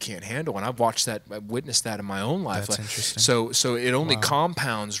task that you can't handle. And I've witnessed that in my own life. That's interesting. So it only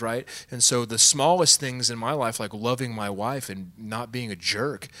compounds, right? And so the smallest things in my life, like loving my wife and not being a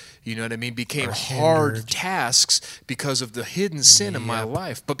jerk, you know what I mean, became hard tasks because of the hidden sin in my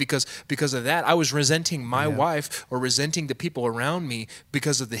life. But because of that, I was resenting my wife or resenting the people around me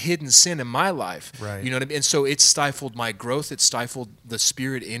because of the hidden sin in my life. Right. You know what I mean? And so it stifled my growth. It stifled the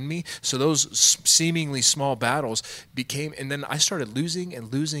spirit in me. So those seemingly small battles became, and then I started losing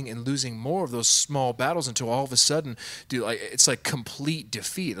and losing and losing more of those small battles until all of a sudden, dude, like, it's like complete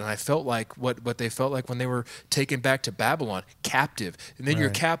defeat. And I felt like what they felt like when they were taken back to Babylon, captive. And then you're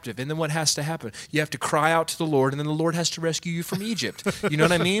captive. And then what has to happen? You have to cry out to the Lord, and then the Lord has to rescue you from Egypt. You know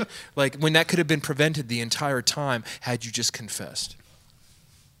what I mean? Like, when that could have been prevented the entire time had you just confessed.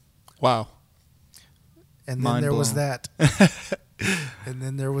 Wow. And then there was that. And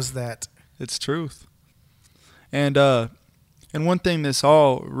then there was that. It's truth. And one thing this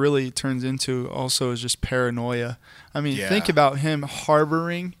all really turns into also is just paranoia. I mean, think about him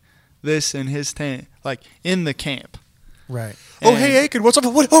harboring this in his tent, like in the camp. Right. And hey, Aiken, what's up?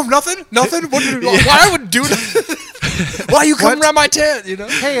 Nothing? Why I would do that? Why you come around my tent, you know?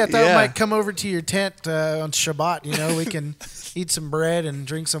 Hey, I thought I might come over to your tent on Shabbat, you know, we can eat some bread and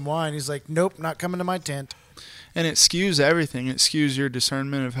drink some wine. He's like, nope, not coming to my tent. And it skews everything. It skews your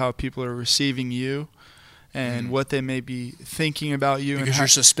discernment of how people are receiving you and what they may be thinking about you. Because you're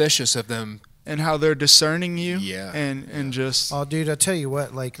suspicious of them. And how they're discerning you. Yeah. And just... Oh, dude, I tell you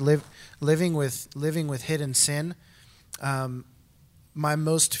what, like living with hidden sin, my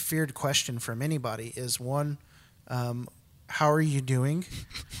most feared question from anybody is, one, how are you doing?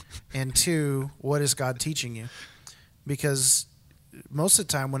 And two, what is God teaching you? Because most of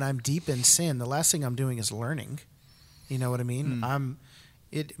the time when I'm deep in sin, the last thing I'm doing is learning. You know what I mean?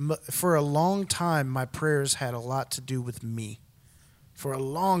 For a long time, my prayers had a lot to do with me. For a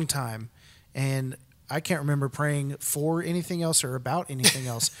long time. And I can't remember praying for anything else or about anything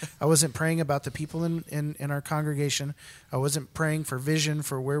else. I wasn't praying about the people in our congregation. I wasn't praying for vision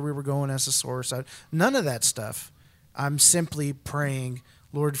for where we were going as a source. None of that stuff. I'm simply praying,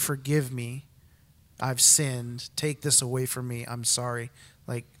 Lord, forgive me. I've sinned. Take this away from me. I'm sorry.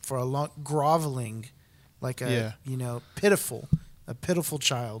 Like, for a long, groveling, like a pitiful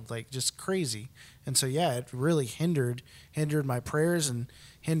child, like just crazy. And so, it really hindered my prayers and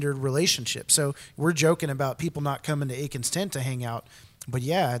hindered relationships. So we're joking about people not coming to Aiken's tent to hang out. But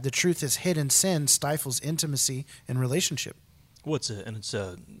the truth is, hidden sin stifles intimacy and relationship. It's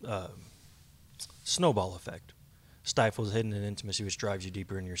a snowball effect. Stifles hidden in intimacy, which drives you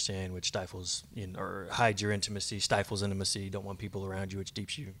deeper in your sin, which stifles or hides your intimacy, stifles intimacy. You don't want people around you, which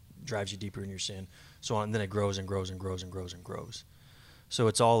drives you deeper in your sin. So on, and then it grows and grows and grows and grows and grows. So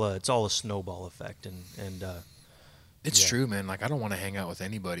it's all a snowball effect, and It's true, man. Like I don't want to hang out with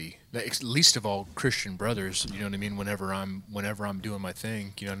anybody, least of all Christian brothers. You know what I mean? Whenever I'm doing my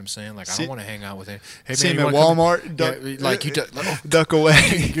thing, you know what I'm saying? Like I don't want to hang out with any. Hey, see man, him at Walmart, duck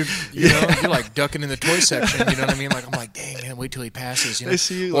away. You're like ducking in the toy section. You know what I mean? Like I'm like, dang man, wait till he passes. You know? They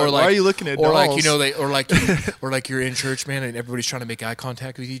see you, like, why are you looking at dolls? Or like you're in church, man, and everybody's trying to make eye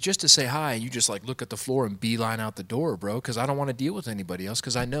contact with you just to say hi. And you just like look at the floor and beeline out the door, bro. Because I don't want to deal with anybody else.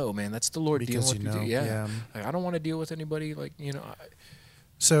 Because I know, man, that's the Lord dealing with you. Yeah. Like, I don't want to deal with anybody, like, you know.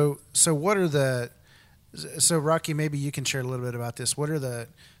 So what are so Rocky, maybe you can share a little bit about this. What are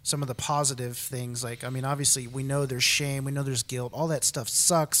some of the positive things? Like, I mean, obviously we know there's shame, we know there's guilt, all that stuff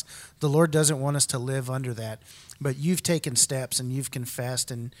sucks. The Lord doesn't want us to live under that. But you've taken steps and you've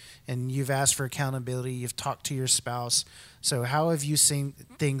confessed and you've asked for accountability, you've talked to your spouse. So how have you seen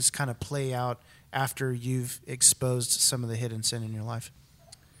things kind of play out after you've exposed some of the hidden sin in your life?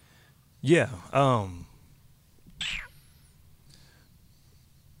 Yeah.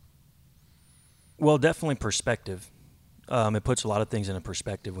 Well, definitely perspective. It puts a lot of things into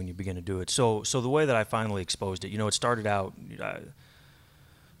perspective when you begin to do it. So the way that I finally exposed it, it started out,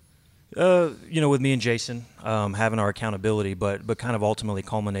 with me and Jason having our accountability, but kind of ultimately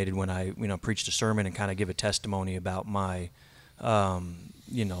culminated when I, preached a sermon and kind of give a testimony about my,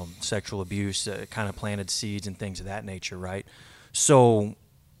 sexual abuse, kind of planted seeds and things of that nature, right? So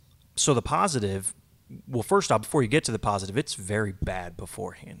the positive, well, first off, before you get to the positive, it's very bad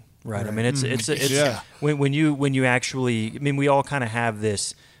beforehand. Right. I mean, it's when you actually, I mean, we all kind of have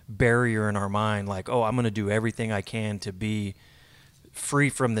this barrier in our mind, like, oh, I'm going to do everything I can to be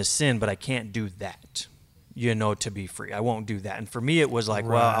free from this sin, but I can't do that, to be free. I won't do that. And for me, it was like,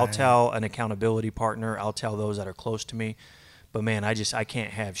 well, I'll tell an accountability partner, I'll tell those that are close to me. But man, I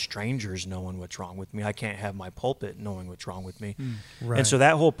can't have strangers knowing what's wrong with me. I can't have my pulpit knowing what's wrong with me. Right. And so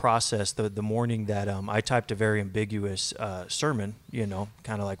that whole process, the morning that I typed a very ambiguous sermon,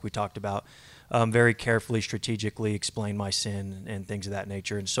 kind of like we talked about, very carefully, strategically explained my sin and things of that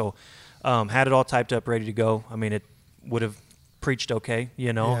nature. And so had it all typed up, ready to go. I mean, it would have preached okay,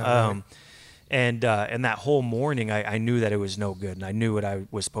 Right. And that whole morning, I knew that it was no good, and I knew what I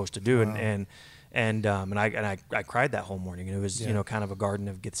was supposed to do, wow. And I cried that whole morning, and it was kind of a Garden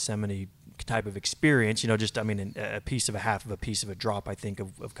of Gethsemane type of experience, a piece of a drop, I think,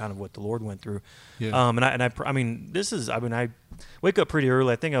 of kind of what the Lord went through. Yeah. I wake up pretty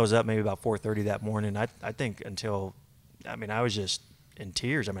early. I think I was up maybe about 4:30 that morning. I think I was just in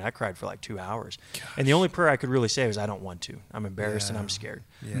tears. I mean, I cried for like 2 hours. Gosh. And the only prayer I could really say was, I don't want to. I'm embarrassed and I'm scared.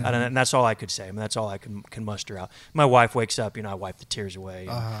 Yeah. And that's all I could say. I mean, that's all I can muster out. My wife wakes up, I wipe the tears away,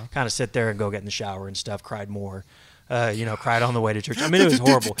 and kind of sit there and go get in the shower and stuff, cried more, cried on the way to church. I mean, it was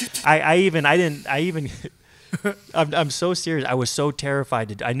horrible. I'm so serious. I was so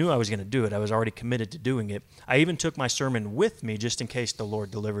terrified. I knew I was going to do it. I was already committed to doing it. I even took my sermon with me just in case the Lord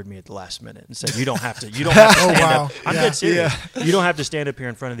delivered me at the last minute and said, you don't have to stand up. I'm dead serious. Yeah. You don't have to stand up here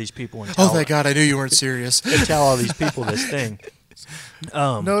in front of these people and tell, thank God, I knew you weren't serious. And tell all these people this thing.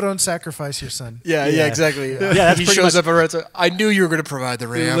 No, don't sacrifice your son. Yeah, exactly. Yeah, he shows up at I knew you were going to provide the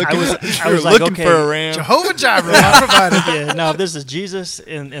ram. I was like, looking for a ram. Jehovah Jireh, I provided. Yeah, now if this is Jesus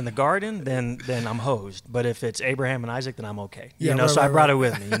in the garden, then I'm hosed. But if it's Abraham and Isaac, then I'm okay. I brought it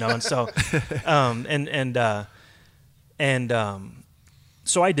with me. And so,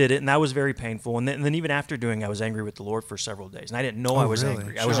 so I did it, and that was very painful. And then even after doing it, I was angry with the Lord for several days, and I didn't know I was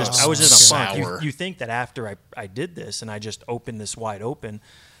angry. I was in a funk. You think that after I did this, and I just opened this wide open,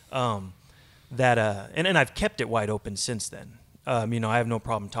 and I've kept it wide open since then. I have no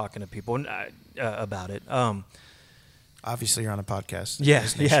problem talking to people about it. Obviously, you're on a podcast.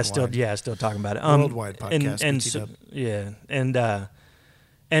 Still talking about it. Worldwide podcast.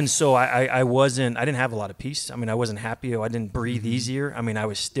 And so I didn't have a lot of peace. I mean, I wasn't happy. I didn't breathe easier. I mean, I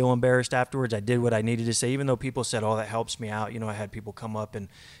was still embarrassed afterwards. I did what I needed to say, even though people said, oh, that helps me out. I had people come up and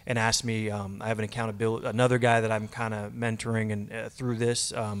ask me. I have another guy that I'm kind of mentoring and through this,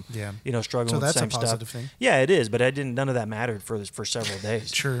 struggling with the same stuff. So that's a positive thing. Yeah, it is. But none of that mattered for for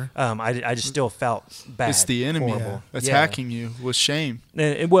days. Sure. I just still felt bad. It's the enemy attacking you with shame.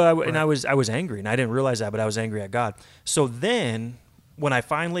 And I was angry, and I didn't realize that, but I was angry at God. So then, when I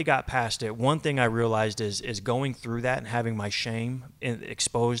finally got past it, one thing I realized is going through that and having my shame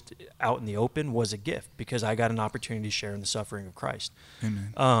exposed out in the open was a gift, because I got an opportunity to share in the suffering of Christ.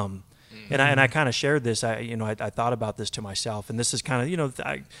 Amen. And I kind of shared this. I thought about this to myself, and this is kind of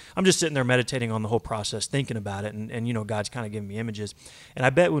I'm just sitting there meditating on the whole process, thinking about it, and God's kind of giving me images. And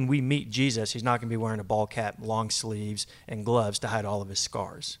I bet when we meet Jesus, He's not going to be wearing a ball cap, long sleeves, and gloves to hide all of His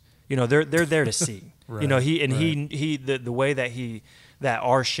scars. They're there to see. Right, he the way that that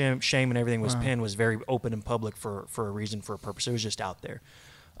our shame and everything was pinned was very open and public for a reason, for a purpose. It was just out there.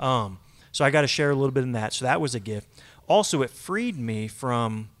 So I got to share a little bit in that. So that was a gift. Also, it freed me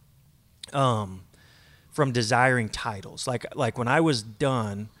from desiring titles. Like when I was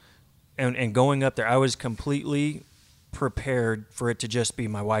done and going up there, I was completely prepared for it to just be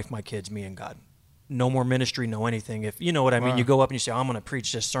my wife, my kids, me, and God. No more ministry, no anything. If you know what I mean, you go up and you say, "I'm going to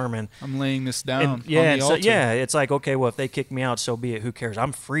preach this sermon. I'm laying this down." And, yeah, so, yeah. It's like, okay, well, if they kick me out, so be it. Who cares?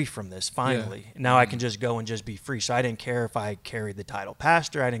 I'm free from this. Finally, now I can just go and just be free. So I didn't care if I carried the title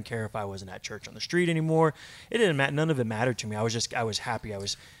pastor. I didn't care if I wasn't at church on the street anymore. It didn't matter. None of it mattered to me. I was happy. I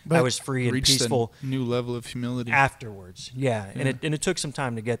was free and peaceful. A new level of humility afterwards. Yeah, and it took some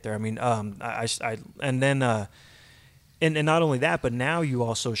time to get there. I mean, And not only that, but now you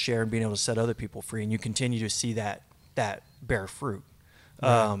also share and being able to set other people free, and you continue to see that bear fruit.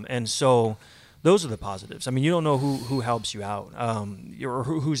 Right. And so those are the positives. I mean, you don't know who helps you out, or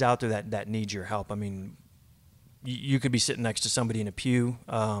who's out there that needs your help. I mean, you could be sitting next to somebody in a pew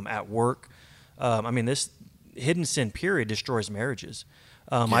at work. I mean, this hidden sin period destroys marriages.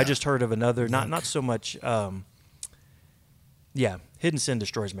 I just heard of another, not so much. Hidden sin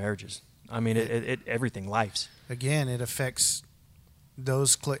destroys marriages. I mean, it everything life's. Again, it affects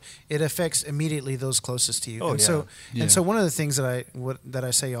those. It affects immediately those closest to you. And so one of the things that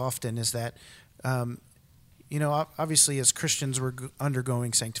I say often is that, obviously as Christians we're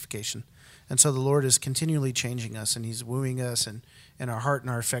undergoing sanctification, and so the Lord is continually changing us, and He's wooing us, and our heart and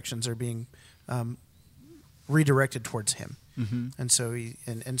our affections are being redirected towards Him. Mm-hmm.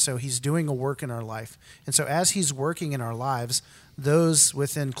 And so He's doing a work in our life, and so as He's working in our lives, those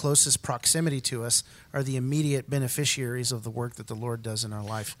within closest proximity to us are the immediate beneficiaries of the work that the Lord does in our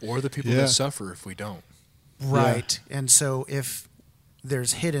life. Or the people that suffer if we don't. Right. Yeah. And so if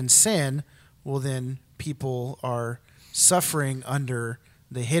there's hidden sin, well, then people are suffering under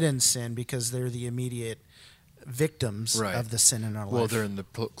the hidden sin because they're the immediate victims of the sin in our life. Well, they're in the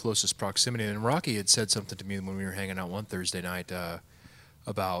closest proximity. And Rocky had said something to me when we were hanging out one Thursday night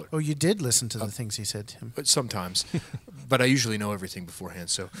about... Oh, you did listen to the things he said to him. Sometimes. But I usually know everything beforehand.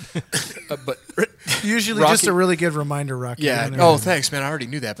 So, but usually Rocky, just a really good reminder, Rocky. Yeah. Oh, thanks, man. I already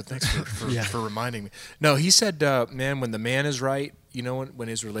knew that, but thanks for reminding me. No, he said, man, when the man is right, when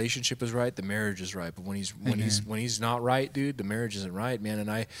his relationship is right, the marriage is right. But when he's not right, dude, the marriage isn't right, man.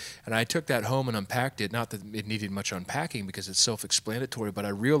 And I took that home and unpacked it. Not that it needed much unpacking because it's self-explanatory, but I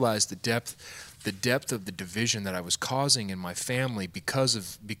realized the depth of the division that I was causing in my family because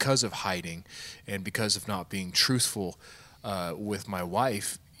of hiding and because of not being truthful with my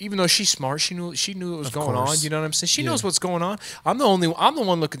wife. Even though she's smart, she knew what was going on. You know what I'm saying? She knows what's going on. I'm the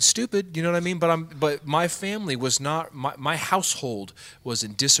one looking stupid. You know what I mean? But my family was not. My household was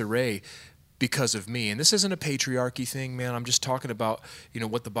in disarray because of me. And this isn't a patriarchy thing, man. I'm just talking about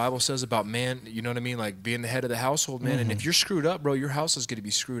what the Bible says about man. You know what I mean? Like being the head of the household, man. Mm-hmm. And if you're screwed up, bro, your house is going to be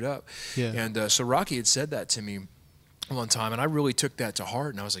screwed up. Yeah. And so Rocky had said that to me one time, and I really took that to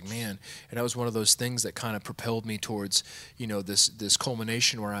heart, and I was like, man, and that was one of those things that kind of propelled me towards, this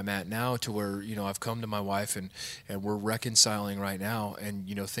culmination where I'm at now, to where, I've come to my wife and we're reconciling right now, and,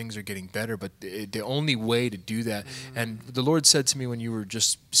 things are getting better, but the only way to do that, and the Lord said to me when you were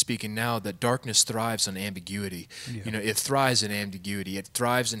just speaking now, that darkness thrives on ambiguity. Yeah. It thrives in ambiguity. It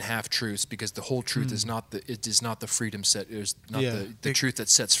thrives in half-truths, because the whole truth is not the freedom set, is not the truth that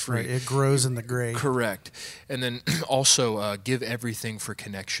sets free. Right. It grows in the gray. Correct. And then also give everything for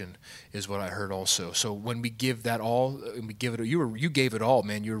connection is what I heard also. So when we give that all, and we give it, you gave it all,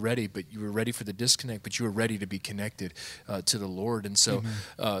 man. You were ready, but you were ready for the disconnect, but you were ready to be connected to the Lord. And so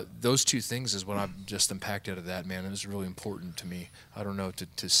those two things is what I've just unpacked out of that, man. It was really important to me. I don't know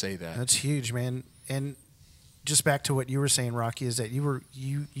to say that. That's huge, man. And just back to what you were saying, Rocky, is that you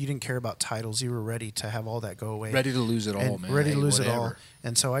didn't care about titles. You were ready to have all that go away. Ready to lose it all, man. Ready to lose it all.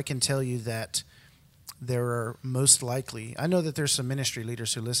 And so I can tell you that there are most likely, I know that there's some ministry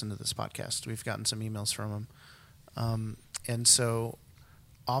leaders who listen to this podcast. We've gotten some emails from them. And so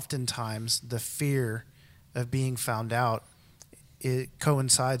oftentimes the fear of being found out, it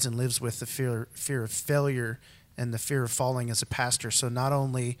coincides and lives with the fear of failure and the fear of falling as a pastor. So not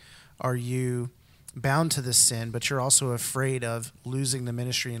only are you bound to this sin, but you're also afraid of losing the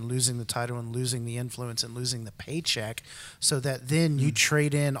ministry and losing the title and losing the influence and losing the paycheck, so that then you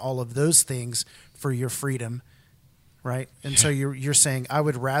trade in all of those things for your freedom, right? And so you're saying, I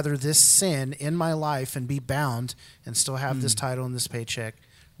would rather this sin in my life and be bound and still have this title and this paycheck,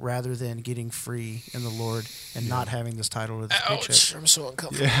 rather than getting free in the Lord and not having this title or this paycheck. I'm so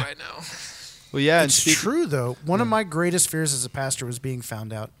uncomfortable right now. Well, yeah, it's true though. One of my greatest fears as a pastor was being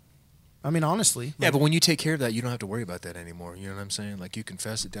found out. I mean, honestly. Yeah, but when you take care of that, you don't have to worry about that anymore. You know what I'm saying? Like, you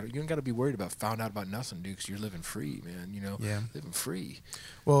confess it. You don't got to be worried about found out about nothing, dude, because you're living free, man. You know? Yeah. Living free.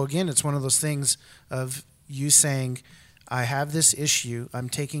 Well, again, it's one of those things of you saying, I have this issue. I'm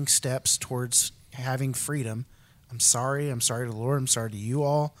taking steps towards having freedom. I'm sorry. I'm sorry to the Lord. I'm sorry to you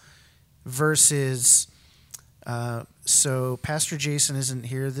all. Versus, so Pastor Jason isn't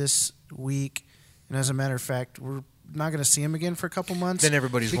here this week. And as a matter of fact, we're not going to see him again for a couple months. Then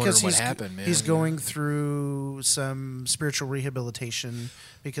everybody's wondering what happened, man. He's going through some spiritual rehabilitation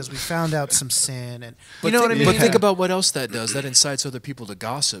because we found out some sin, and you know what I mean. But think about what else that does. That incites other people to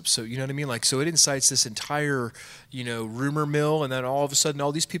gossip. So you know what I mean. Like, so it incites this entire, rumor mill, and then all of a sudden,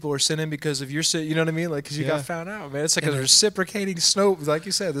 all these people are sinning because of your sin. You know what I mean? Like, because you got found out, man. It's like a reciprocating like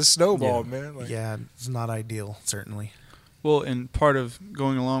you said, the snowball, man. Like, yeah, it's not ideal, certainly. Well, and part of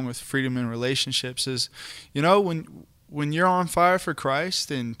going along with freedom in relationships is, when you're on fire for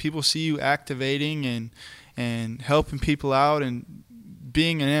Christ and people see you activating and helping people out and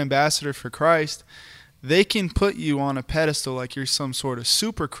being an ambassador for Christ, they can put you on a pedestal like you're some sort of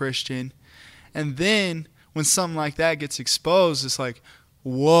super Christian. And then when something like that gets exposed, it's like,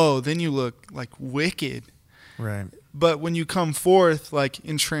 whoa, then you look like wicked. Right. But when you come forth like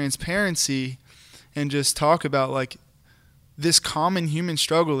in transparency and just talk about like this common human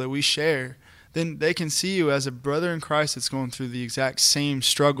struggle that we share, then they can see you as a brother in Christ that's going through the exact same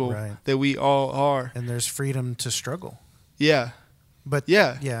struggle that we all are. And there's freedom to struggle. Yeah. But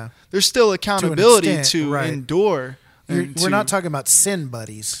yeah. There's still accountability to endure. We're not talking about sin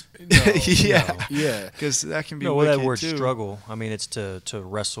buddies. Yeah. Because that can be wicked that word too. struggle, I mean, it's to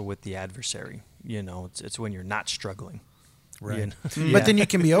wrestle with the adversary. It's when you're not struggling. Right. But then you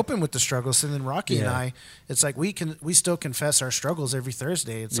can be open with the struggles. So then Rocky and I, it's like we still confess our struggles every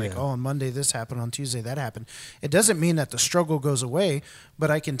Thursday. It's like, on Monday this happened, on Tuesday that happened. It doesn't mean that the struggle goes away,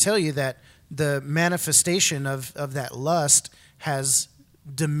 but I can tell you that the manifestation of that lust has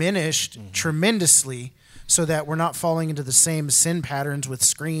diminished tremendously, so that we're not falling into the same sin patterns with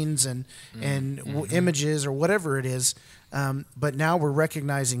screens and images or whatever it is. But now we're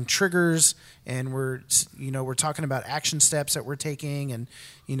recognizing triggers, and we're talking about action steps that we're taking, and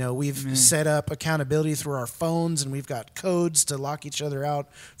we've set up accountability through our phones, and we've got codes to lock each other out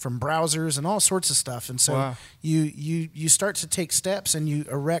from browsers and all sorts of stuff. And so you start to take steps, and you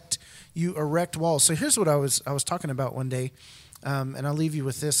erect walls. So here's what I was talking about one day, and I'll leave you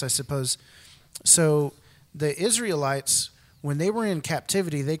with this, I suppose. So the Israelites, when they were in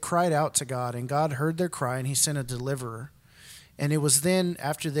captivity, they cried out to God, and God heard their cry, and he sent a deliverer. And it was then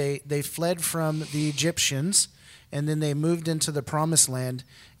after they fled from the Egyptians, and then they moved into the promised land.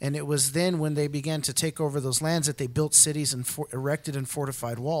 And it was then when they began to take over those lands that they built cities and erected and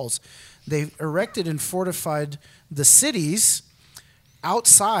fortified walls. They erected and fortified the cities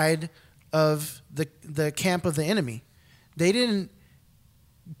outside of the camp of the enemy. They didn't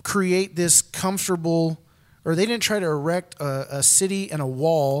create this comfortable, or they didn't try to erect a city and a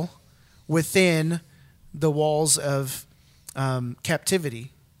wall within the walls of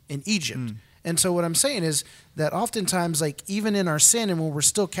captivity in Egypt. And so what I'm saying is that oftentimes, like even in our sin and when we're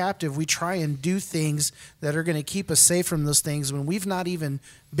still captive, we try and do things that are going to keep us safe from those things when we've not even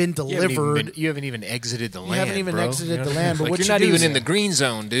been delivered. You haven't even exited the land. You haven't even exited the land. But like what you're not even in the green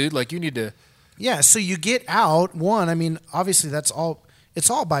zone, dude. Like you need to. Yeah, so you get out. One, I mean, obviously that's all.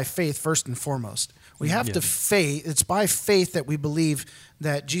 It's all by faith first and foremost. We have to faith. It's by faith that we believe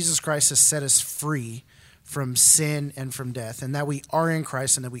that Jesus Christ has set us free from sin and from death, and that we are in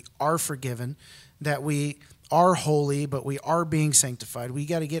Christ, and that we are forgiven, that we are holy, but we are being sanctified. We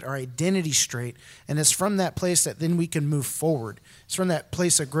got to get our identity straight, and it's from that place that then we can move forward. It's from that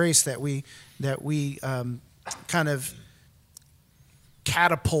place of grace that we kind of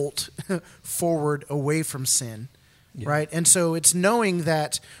catapult forward away from sin. Yeah. Right? And so it's knowing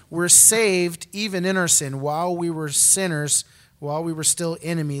that we're saved even in our sin. While we were sinners, while we were still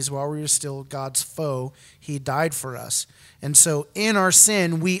enemies, while we were still God's foe, he died for us. And so in our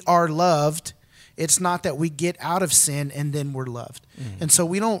sin, we are loved. It's not that we get out of sin and then we're loved. And so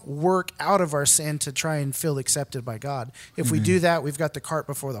we don't work out of our sin to try and feel accepted by God. If we do that, we've got the cart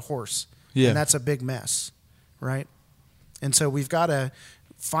before the horse. Yeah. And that's a big mess, right? And so we've got to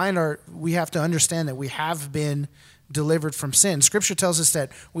we have to understand that we have been delivered from sin. Scripture tells us that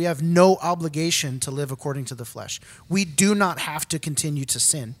we have no obligation to live according to the flesh. We do not have to continue to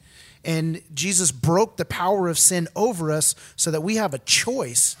sin. And Jesus broke the power of sin over us so that we have a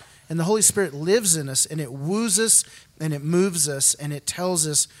choice. And the Holy Spirit lives in us, and it woos us, and it moves us, and it tells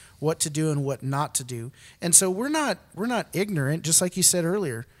us what to do and what not to do. And so we're not ignorant, just like you said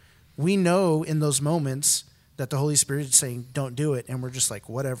earlier. We know in those moments that the Holy Spirit is saying, don't do it. And we're just like,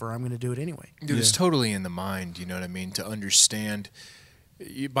 whatever, I'm going to do it anyway. Dude, it's totally in the mind, you know what I mean? To understand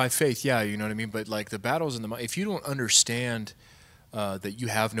by faith, yeah, you know what I mean? But like the battle's in the mind. If you don't understand that you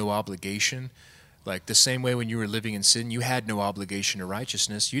have no obligation, like the same way when you were living in sin, you had no obligation to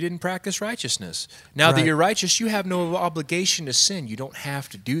righteousness. You didn't practice righteousness. Now that you're righteous, you have no obligation to sin. You don't have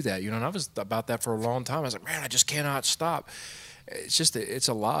to do that. You know, and I was about that for a long time. I was like, man, I just cannot stop. It's just, it's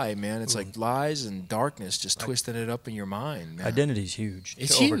a lie, man. It's like lies and darkness just twisting it up in your mind, man. Identity's huge.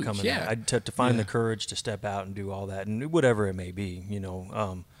 It's to huge, overcoming yeah. that. To find the courage to step out and do all that, and whatever it may be, you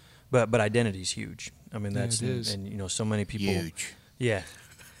know. But identity's huge. I mean, that's it is. And you know, so many people. Huge. Yeah.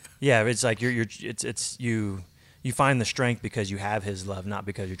 Yeah, it's like you find the strength because you have His love, not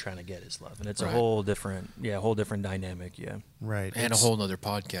because you're trying to get His love, and it's a whole different dynamic. Yeah, Right. And a whole nother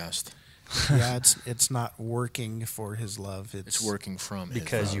podcast. Yeah, it's not working for His love. It's working from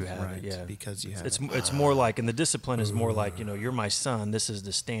because His you love. have right, it. Yeah, because you have it's it. it's more like, and the discipline is more like, you know, you're my son. This is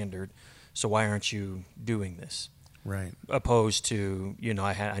the standard. So why aren't you doing this? Right. Opposed to, you know,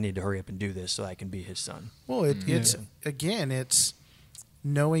 I need to hurry up and do this so I can be His son. Well, it's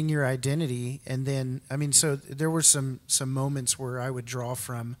knowing your identity, and then so there were some moments where I would draw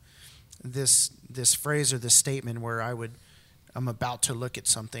from this phrase or this statement where I'm about to look at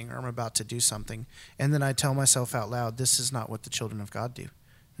something or I'm about to do something, and then I tell myself out loud, this is not what the children of God do,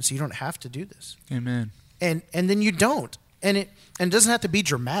 and so you don't have to do this. Amen. And then you don't, and it doesn't have to be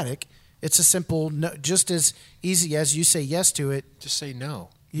dramatic. It's a simple no, just as easy as you say yes to it. Just say no.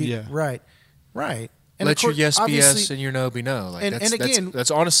 Right. And let your yes be yes obviously- and your no be no. Like and again- that's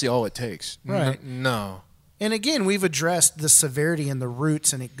honestly all it takes. Right. No. And again, we've addressed the severity and the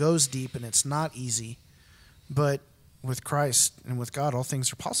roots, and it goes deep, and it's not easy. But with Christ and with God, all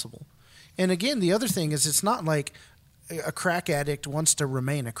things are possible. And again, the other thing is, it's not like a crack addict wants to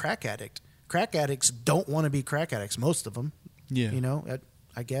remain a crack addict. Crack addicts don't want to be crack addicts, most of them. Yeah. You know,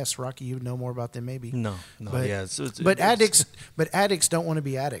 I guess, Rocky, you know more about them maybe. No, But, yeah. but addicts don't want to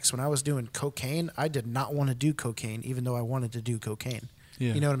be addicts. When I was doing cocaine, I did not want to do cocaine, even though I wanted to do cocaine.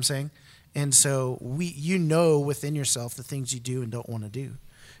 Yeah. You know what I'm saying? And so within yourself the things you do and don't want to do.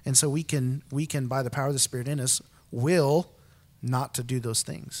 And so we can, by the power of the Spirit in us, will not to do those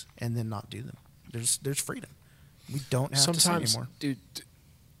things and then not do them. There's freedom. We don't have to sin anymore. Dude,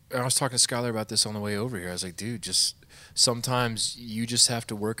 I was talking to Skylar about this on the way over here. I was like, dude, sometimes you just have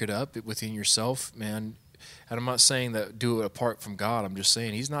to work it up within yourself, man. And I'm not saying that do it apart from God. I'm just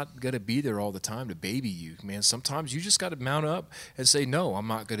saying He's not going to be there all the time to baby you, man. Sometimes you just got to mount up and say, no, I'm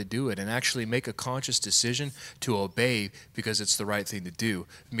not going to do it, and actually make a conscious decision to obey because it's the right thing to do,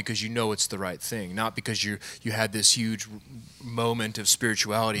 because you know it's the right thing, not because you had this huge moment of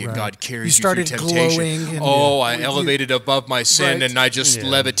spirituality and God carries you started through temptation. glowing. I elevated above my sin Right. and I just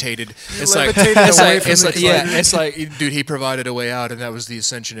levitated. It's levitated away from the it's like, dude, He provided a way out, and that was the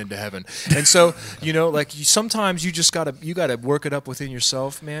ascension into heaven. And so, you know, like sometimes you just gotta work it up within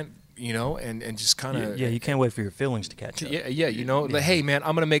yourself, man. You know, and just kind of you can't wait for your feelings to catch up. Yeah. You know, like, hey, man,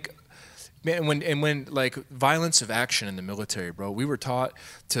 I'm gonna make. Man, when like violence of action in the military, bro, we were taught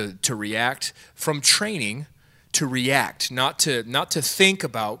to react from training. To react, not to think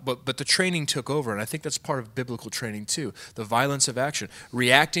about, but the training took over, and I think that's part of biblical training too. The violence of action,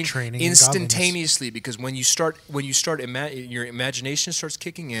 reacting Training instantaneously, because when you start, your imagination starts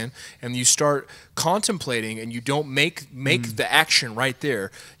kicking in, and you start contemplating, and you don't make the action right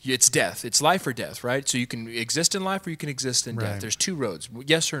there. It's death. It's life or death, right? So you can exist in life or you can exist in death. There's two roads,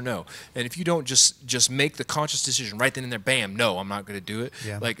 yes or no. And if you don't just make the conscious decision right then and there, bam, no, I'm not going to do it.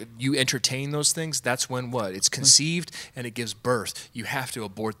 Yeah. Like you entertain those things, that's when what? It's conceived and it gives birth. You have to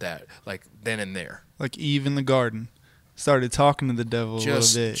abort that, like then and there. Like Eve in the garden started talking to the devil a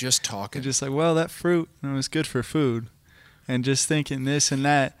little bit. Just talking. And just like, well, that fruit, it was good for food. And just thinking this and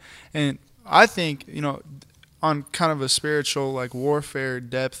that. And I think, you know, on kind of a spiritual like warfare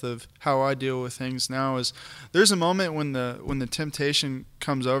depth of how I deal with things now is there's a moment when the temptation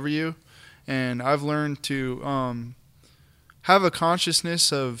comes over you, and I've learned to have a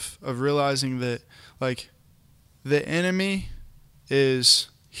consciousness of realizing that like the enemy is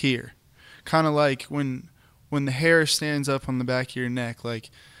here. Kind of like when the hair stands up on the back of your neck,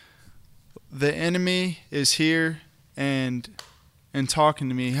 like the enemy is here and talking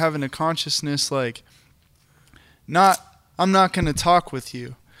to me, having a consciousness like I'm not going to talk with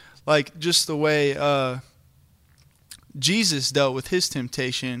you. Like just the way Jesus dealt with his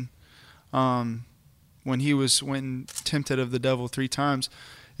temptation when he was tempted of the devil 3 times.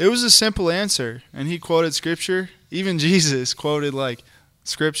 It was a simple answer, and he quoted Scripture. Even Jesus quoted like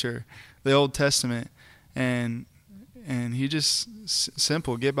Scripture, the Old Testament, and he just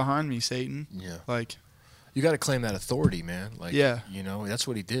simple, get behind me, Satan. Yeah. Like, You got to claim that authority, man. Like, you know, that's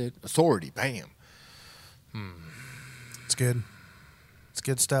what he did. Authority, bam. It's good. It's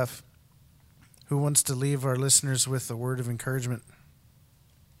good stuff. Who wants to leave our listeners with a word of encouragement?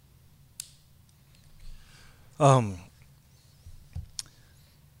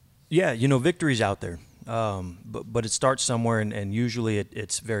 Yeah, you know, victory's out there, but it starts somewhere, and usually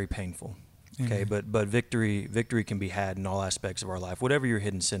it's very painful. Okay, but victory can be had in all aspects of our life, whatever your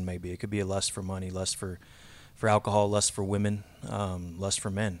hidden sin may be. It could be a lust for money, lust for alcohol, lust for women, lust for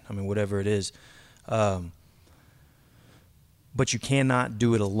men. I mean, whatever it is. But you cannot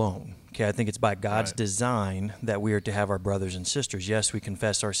do it alone. Okay, I think it's by God's design that we are to have our brothers and sisters. Yes, we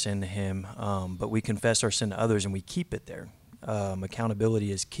confess our sin to Him, but we confess our sin to others, and we keep it there.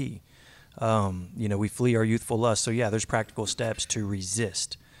 Accountability is key. You know, we flee our youthful lust. So, yeah, there's practical steps to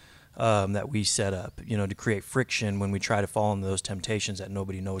resist that we set up, you know, to create friction when we try to fall into those temptations that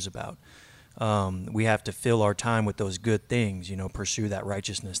nobody knows about. We have to fill our time with those good things, you know, pursue that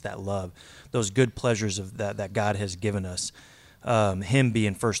righteousness, that love, those good pleasures of that God has given us. Him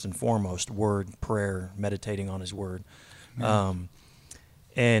being first and foremost, word, prayer, meditating on His word.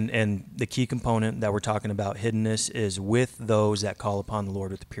 And the key component that we're talking about, hiddenness, is with those that call upon the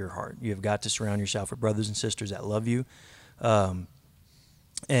Lord with a pure heart. You have got to surround yourself with brothers and sisters that love you, and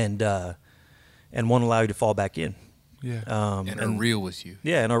won't allow you to fall back in. Yeah. And are real with you.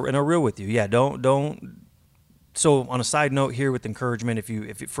 Yeah, and are real with you. Yeah, don't. So on a side note here with encouragement,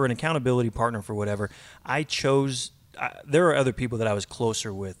 if for an accountability partner for whatever, there are other people that I was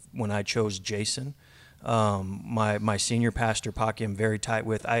closer with when I chose Jason. My senior pastor, Paki, I'm very tight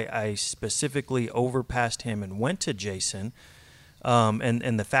with. I specifically overpassed him and went to Jason.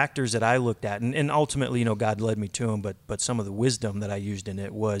 And the factors that I looked at, and ultimately, you know, God led me to him, but some of the wisdom that I used in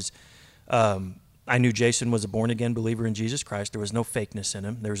it was, I knew Jason was a born-again believer in Jesus Christ. There was no fakeness in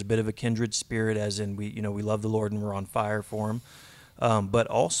him. There was a bit of a kindred spirit, as in we love the Lord and we're on fire for Him. But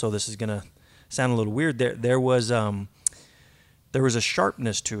also, this is going to sound a little weird. There was a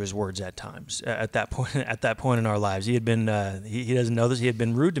sharpness to his words at times. At that point in our lives, he had been he doesn't know this. He had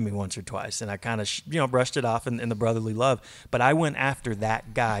been rude to me once or twice, and I kind of brushed it off in the brotherly love. But I went after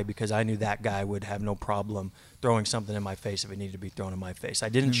that guy because I knew that guy would have no problem throwing something in my face if it needed to be thrown in my face. I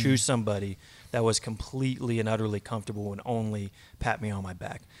didn't choose somebody that was completely and utterly comfortable and only pat me on my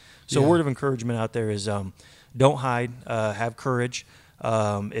back. So, a word of encouragement out there is don't hide. Have courage.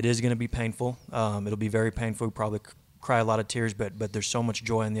 It is going to be painful. It'll be very painful. You'll probably cry a lot of tears, but there's so much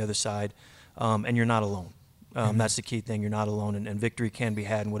joy on the other side, and you're not alone. That's the key thing. You're not alone, and victory can be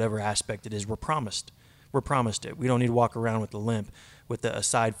had in whatever aspect it is. We're promised it. We don't need to walk around with a limp, with a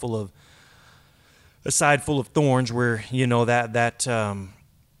side full of thorns, where you know that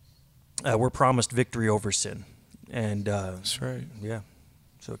we're promised victory over sin, and that's right. Yeah,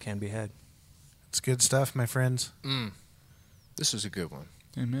 so it can be had. It's good stuff, my friends. This is a good one.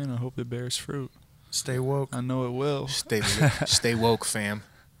 Amen. I hope it bears fruit. Stay woke. I know it will. Stay woke, fam.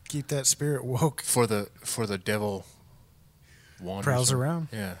 Keep that spirit woke. For the devil wanders prowls around.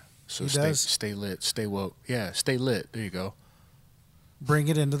 Yeah. So he does. Stay lit. Stay woke. Yeah. Stay lit. There you go. Bring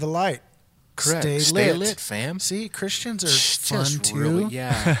it into the light. Correct. Stay lit, fam. See, Christians are fun too. Really,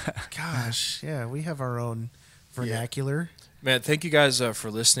 yeah. Gosh, yeah, we have our own vernacular. Yeah. Man, thank you guys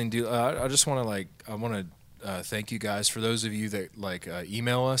for listening. Dude, I just want to thank you guys for those of you that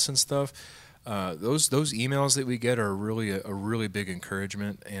email us and stuff. Those emails that we get are really a really big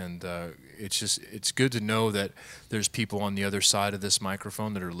encouragement, and it's good to know that there's people on the other side of this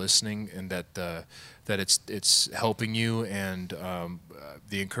microphone that are listening, and that it's helping you, and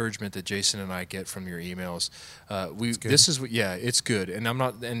the encouragement that Jason and I get from your emails. It's good,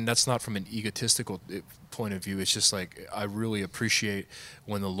 and that's not from an egotistical point of view. It's just like I really appreciate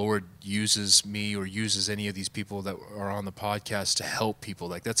when the Lord uses me or uses any of these people that are on the podcast to help people.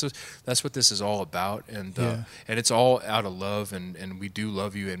 Like that's what this is all about, and it's all out of love, and we do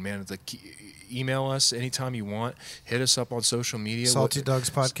love you. And man, email us anytime you want. Hit us up on social media.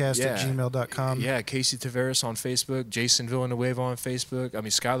 SaltyDogsPodcast at gmail.com. Yeah, Casey Taveras on Facebook, Jason Villanueva on Facebook. I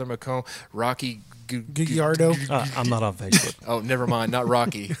mean, Skylar McComb, Rocky Gugliardo. I'm not on Facebook. Oh, never mind, not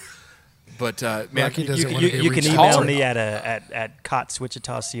Rocky. But man, you can email me at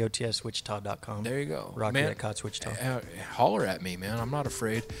COTS-Wichita, COTS-Wichita.com. There you go. Rocky at COTS-Wichita. Holler at me, man. I'm not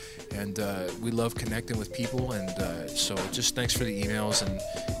afraid. And we love connecting with people. And so just thanks for the emails,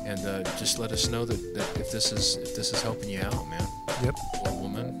 and just let us know that if this is helping you out, man. Yep. Or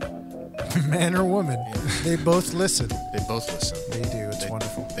woman. Man or woman. Yeah. They both listen. They both listen. They do. It's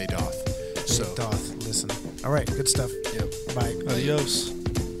wonderful. They doth. They doth listen. All right. Good stuff. Yep. Bye. Adios.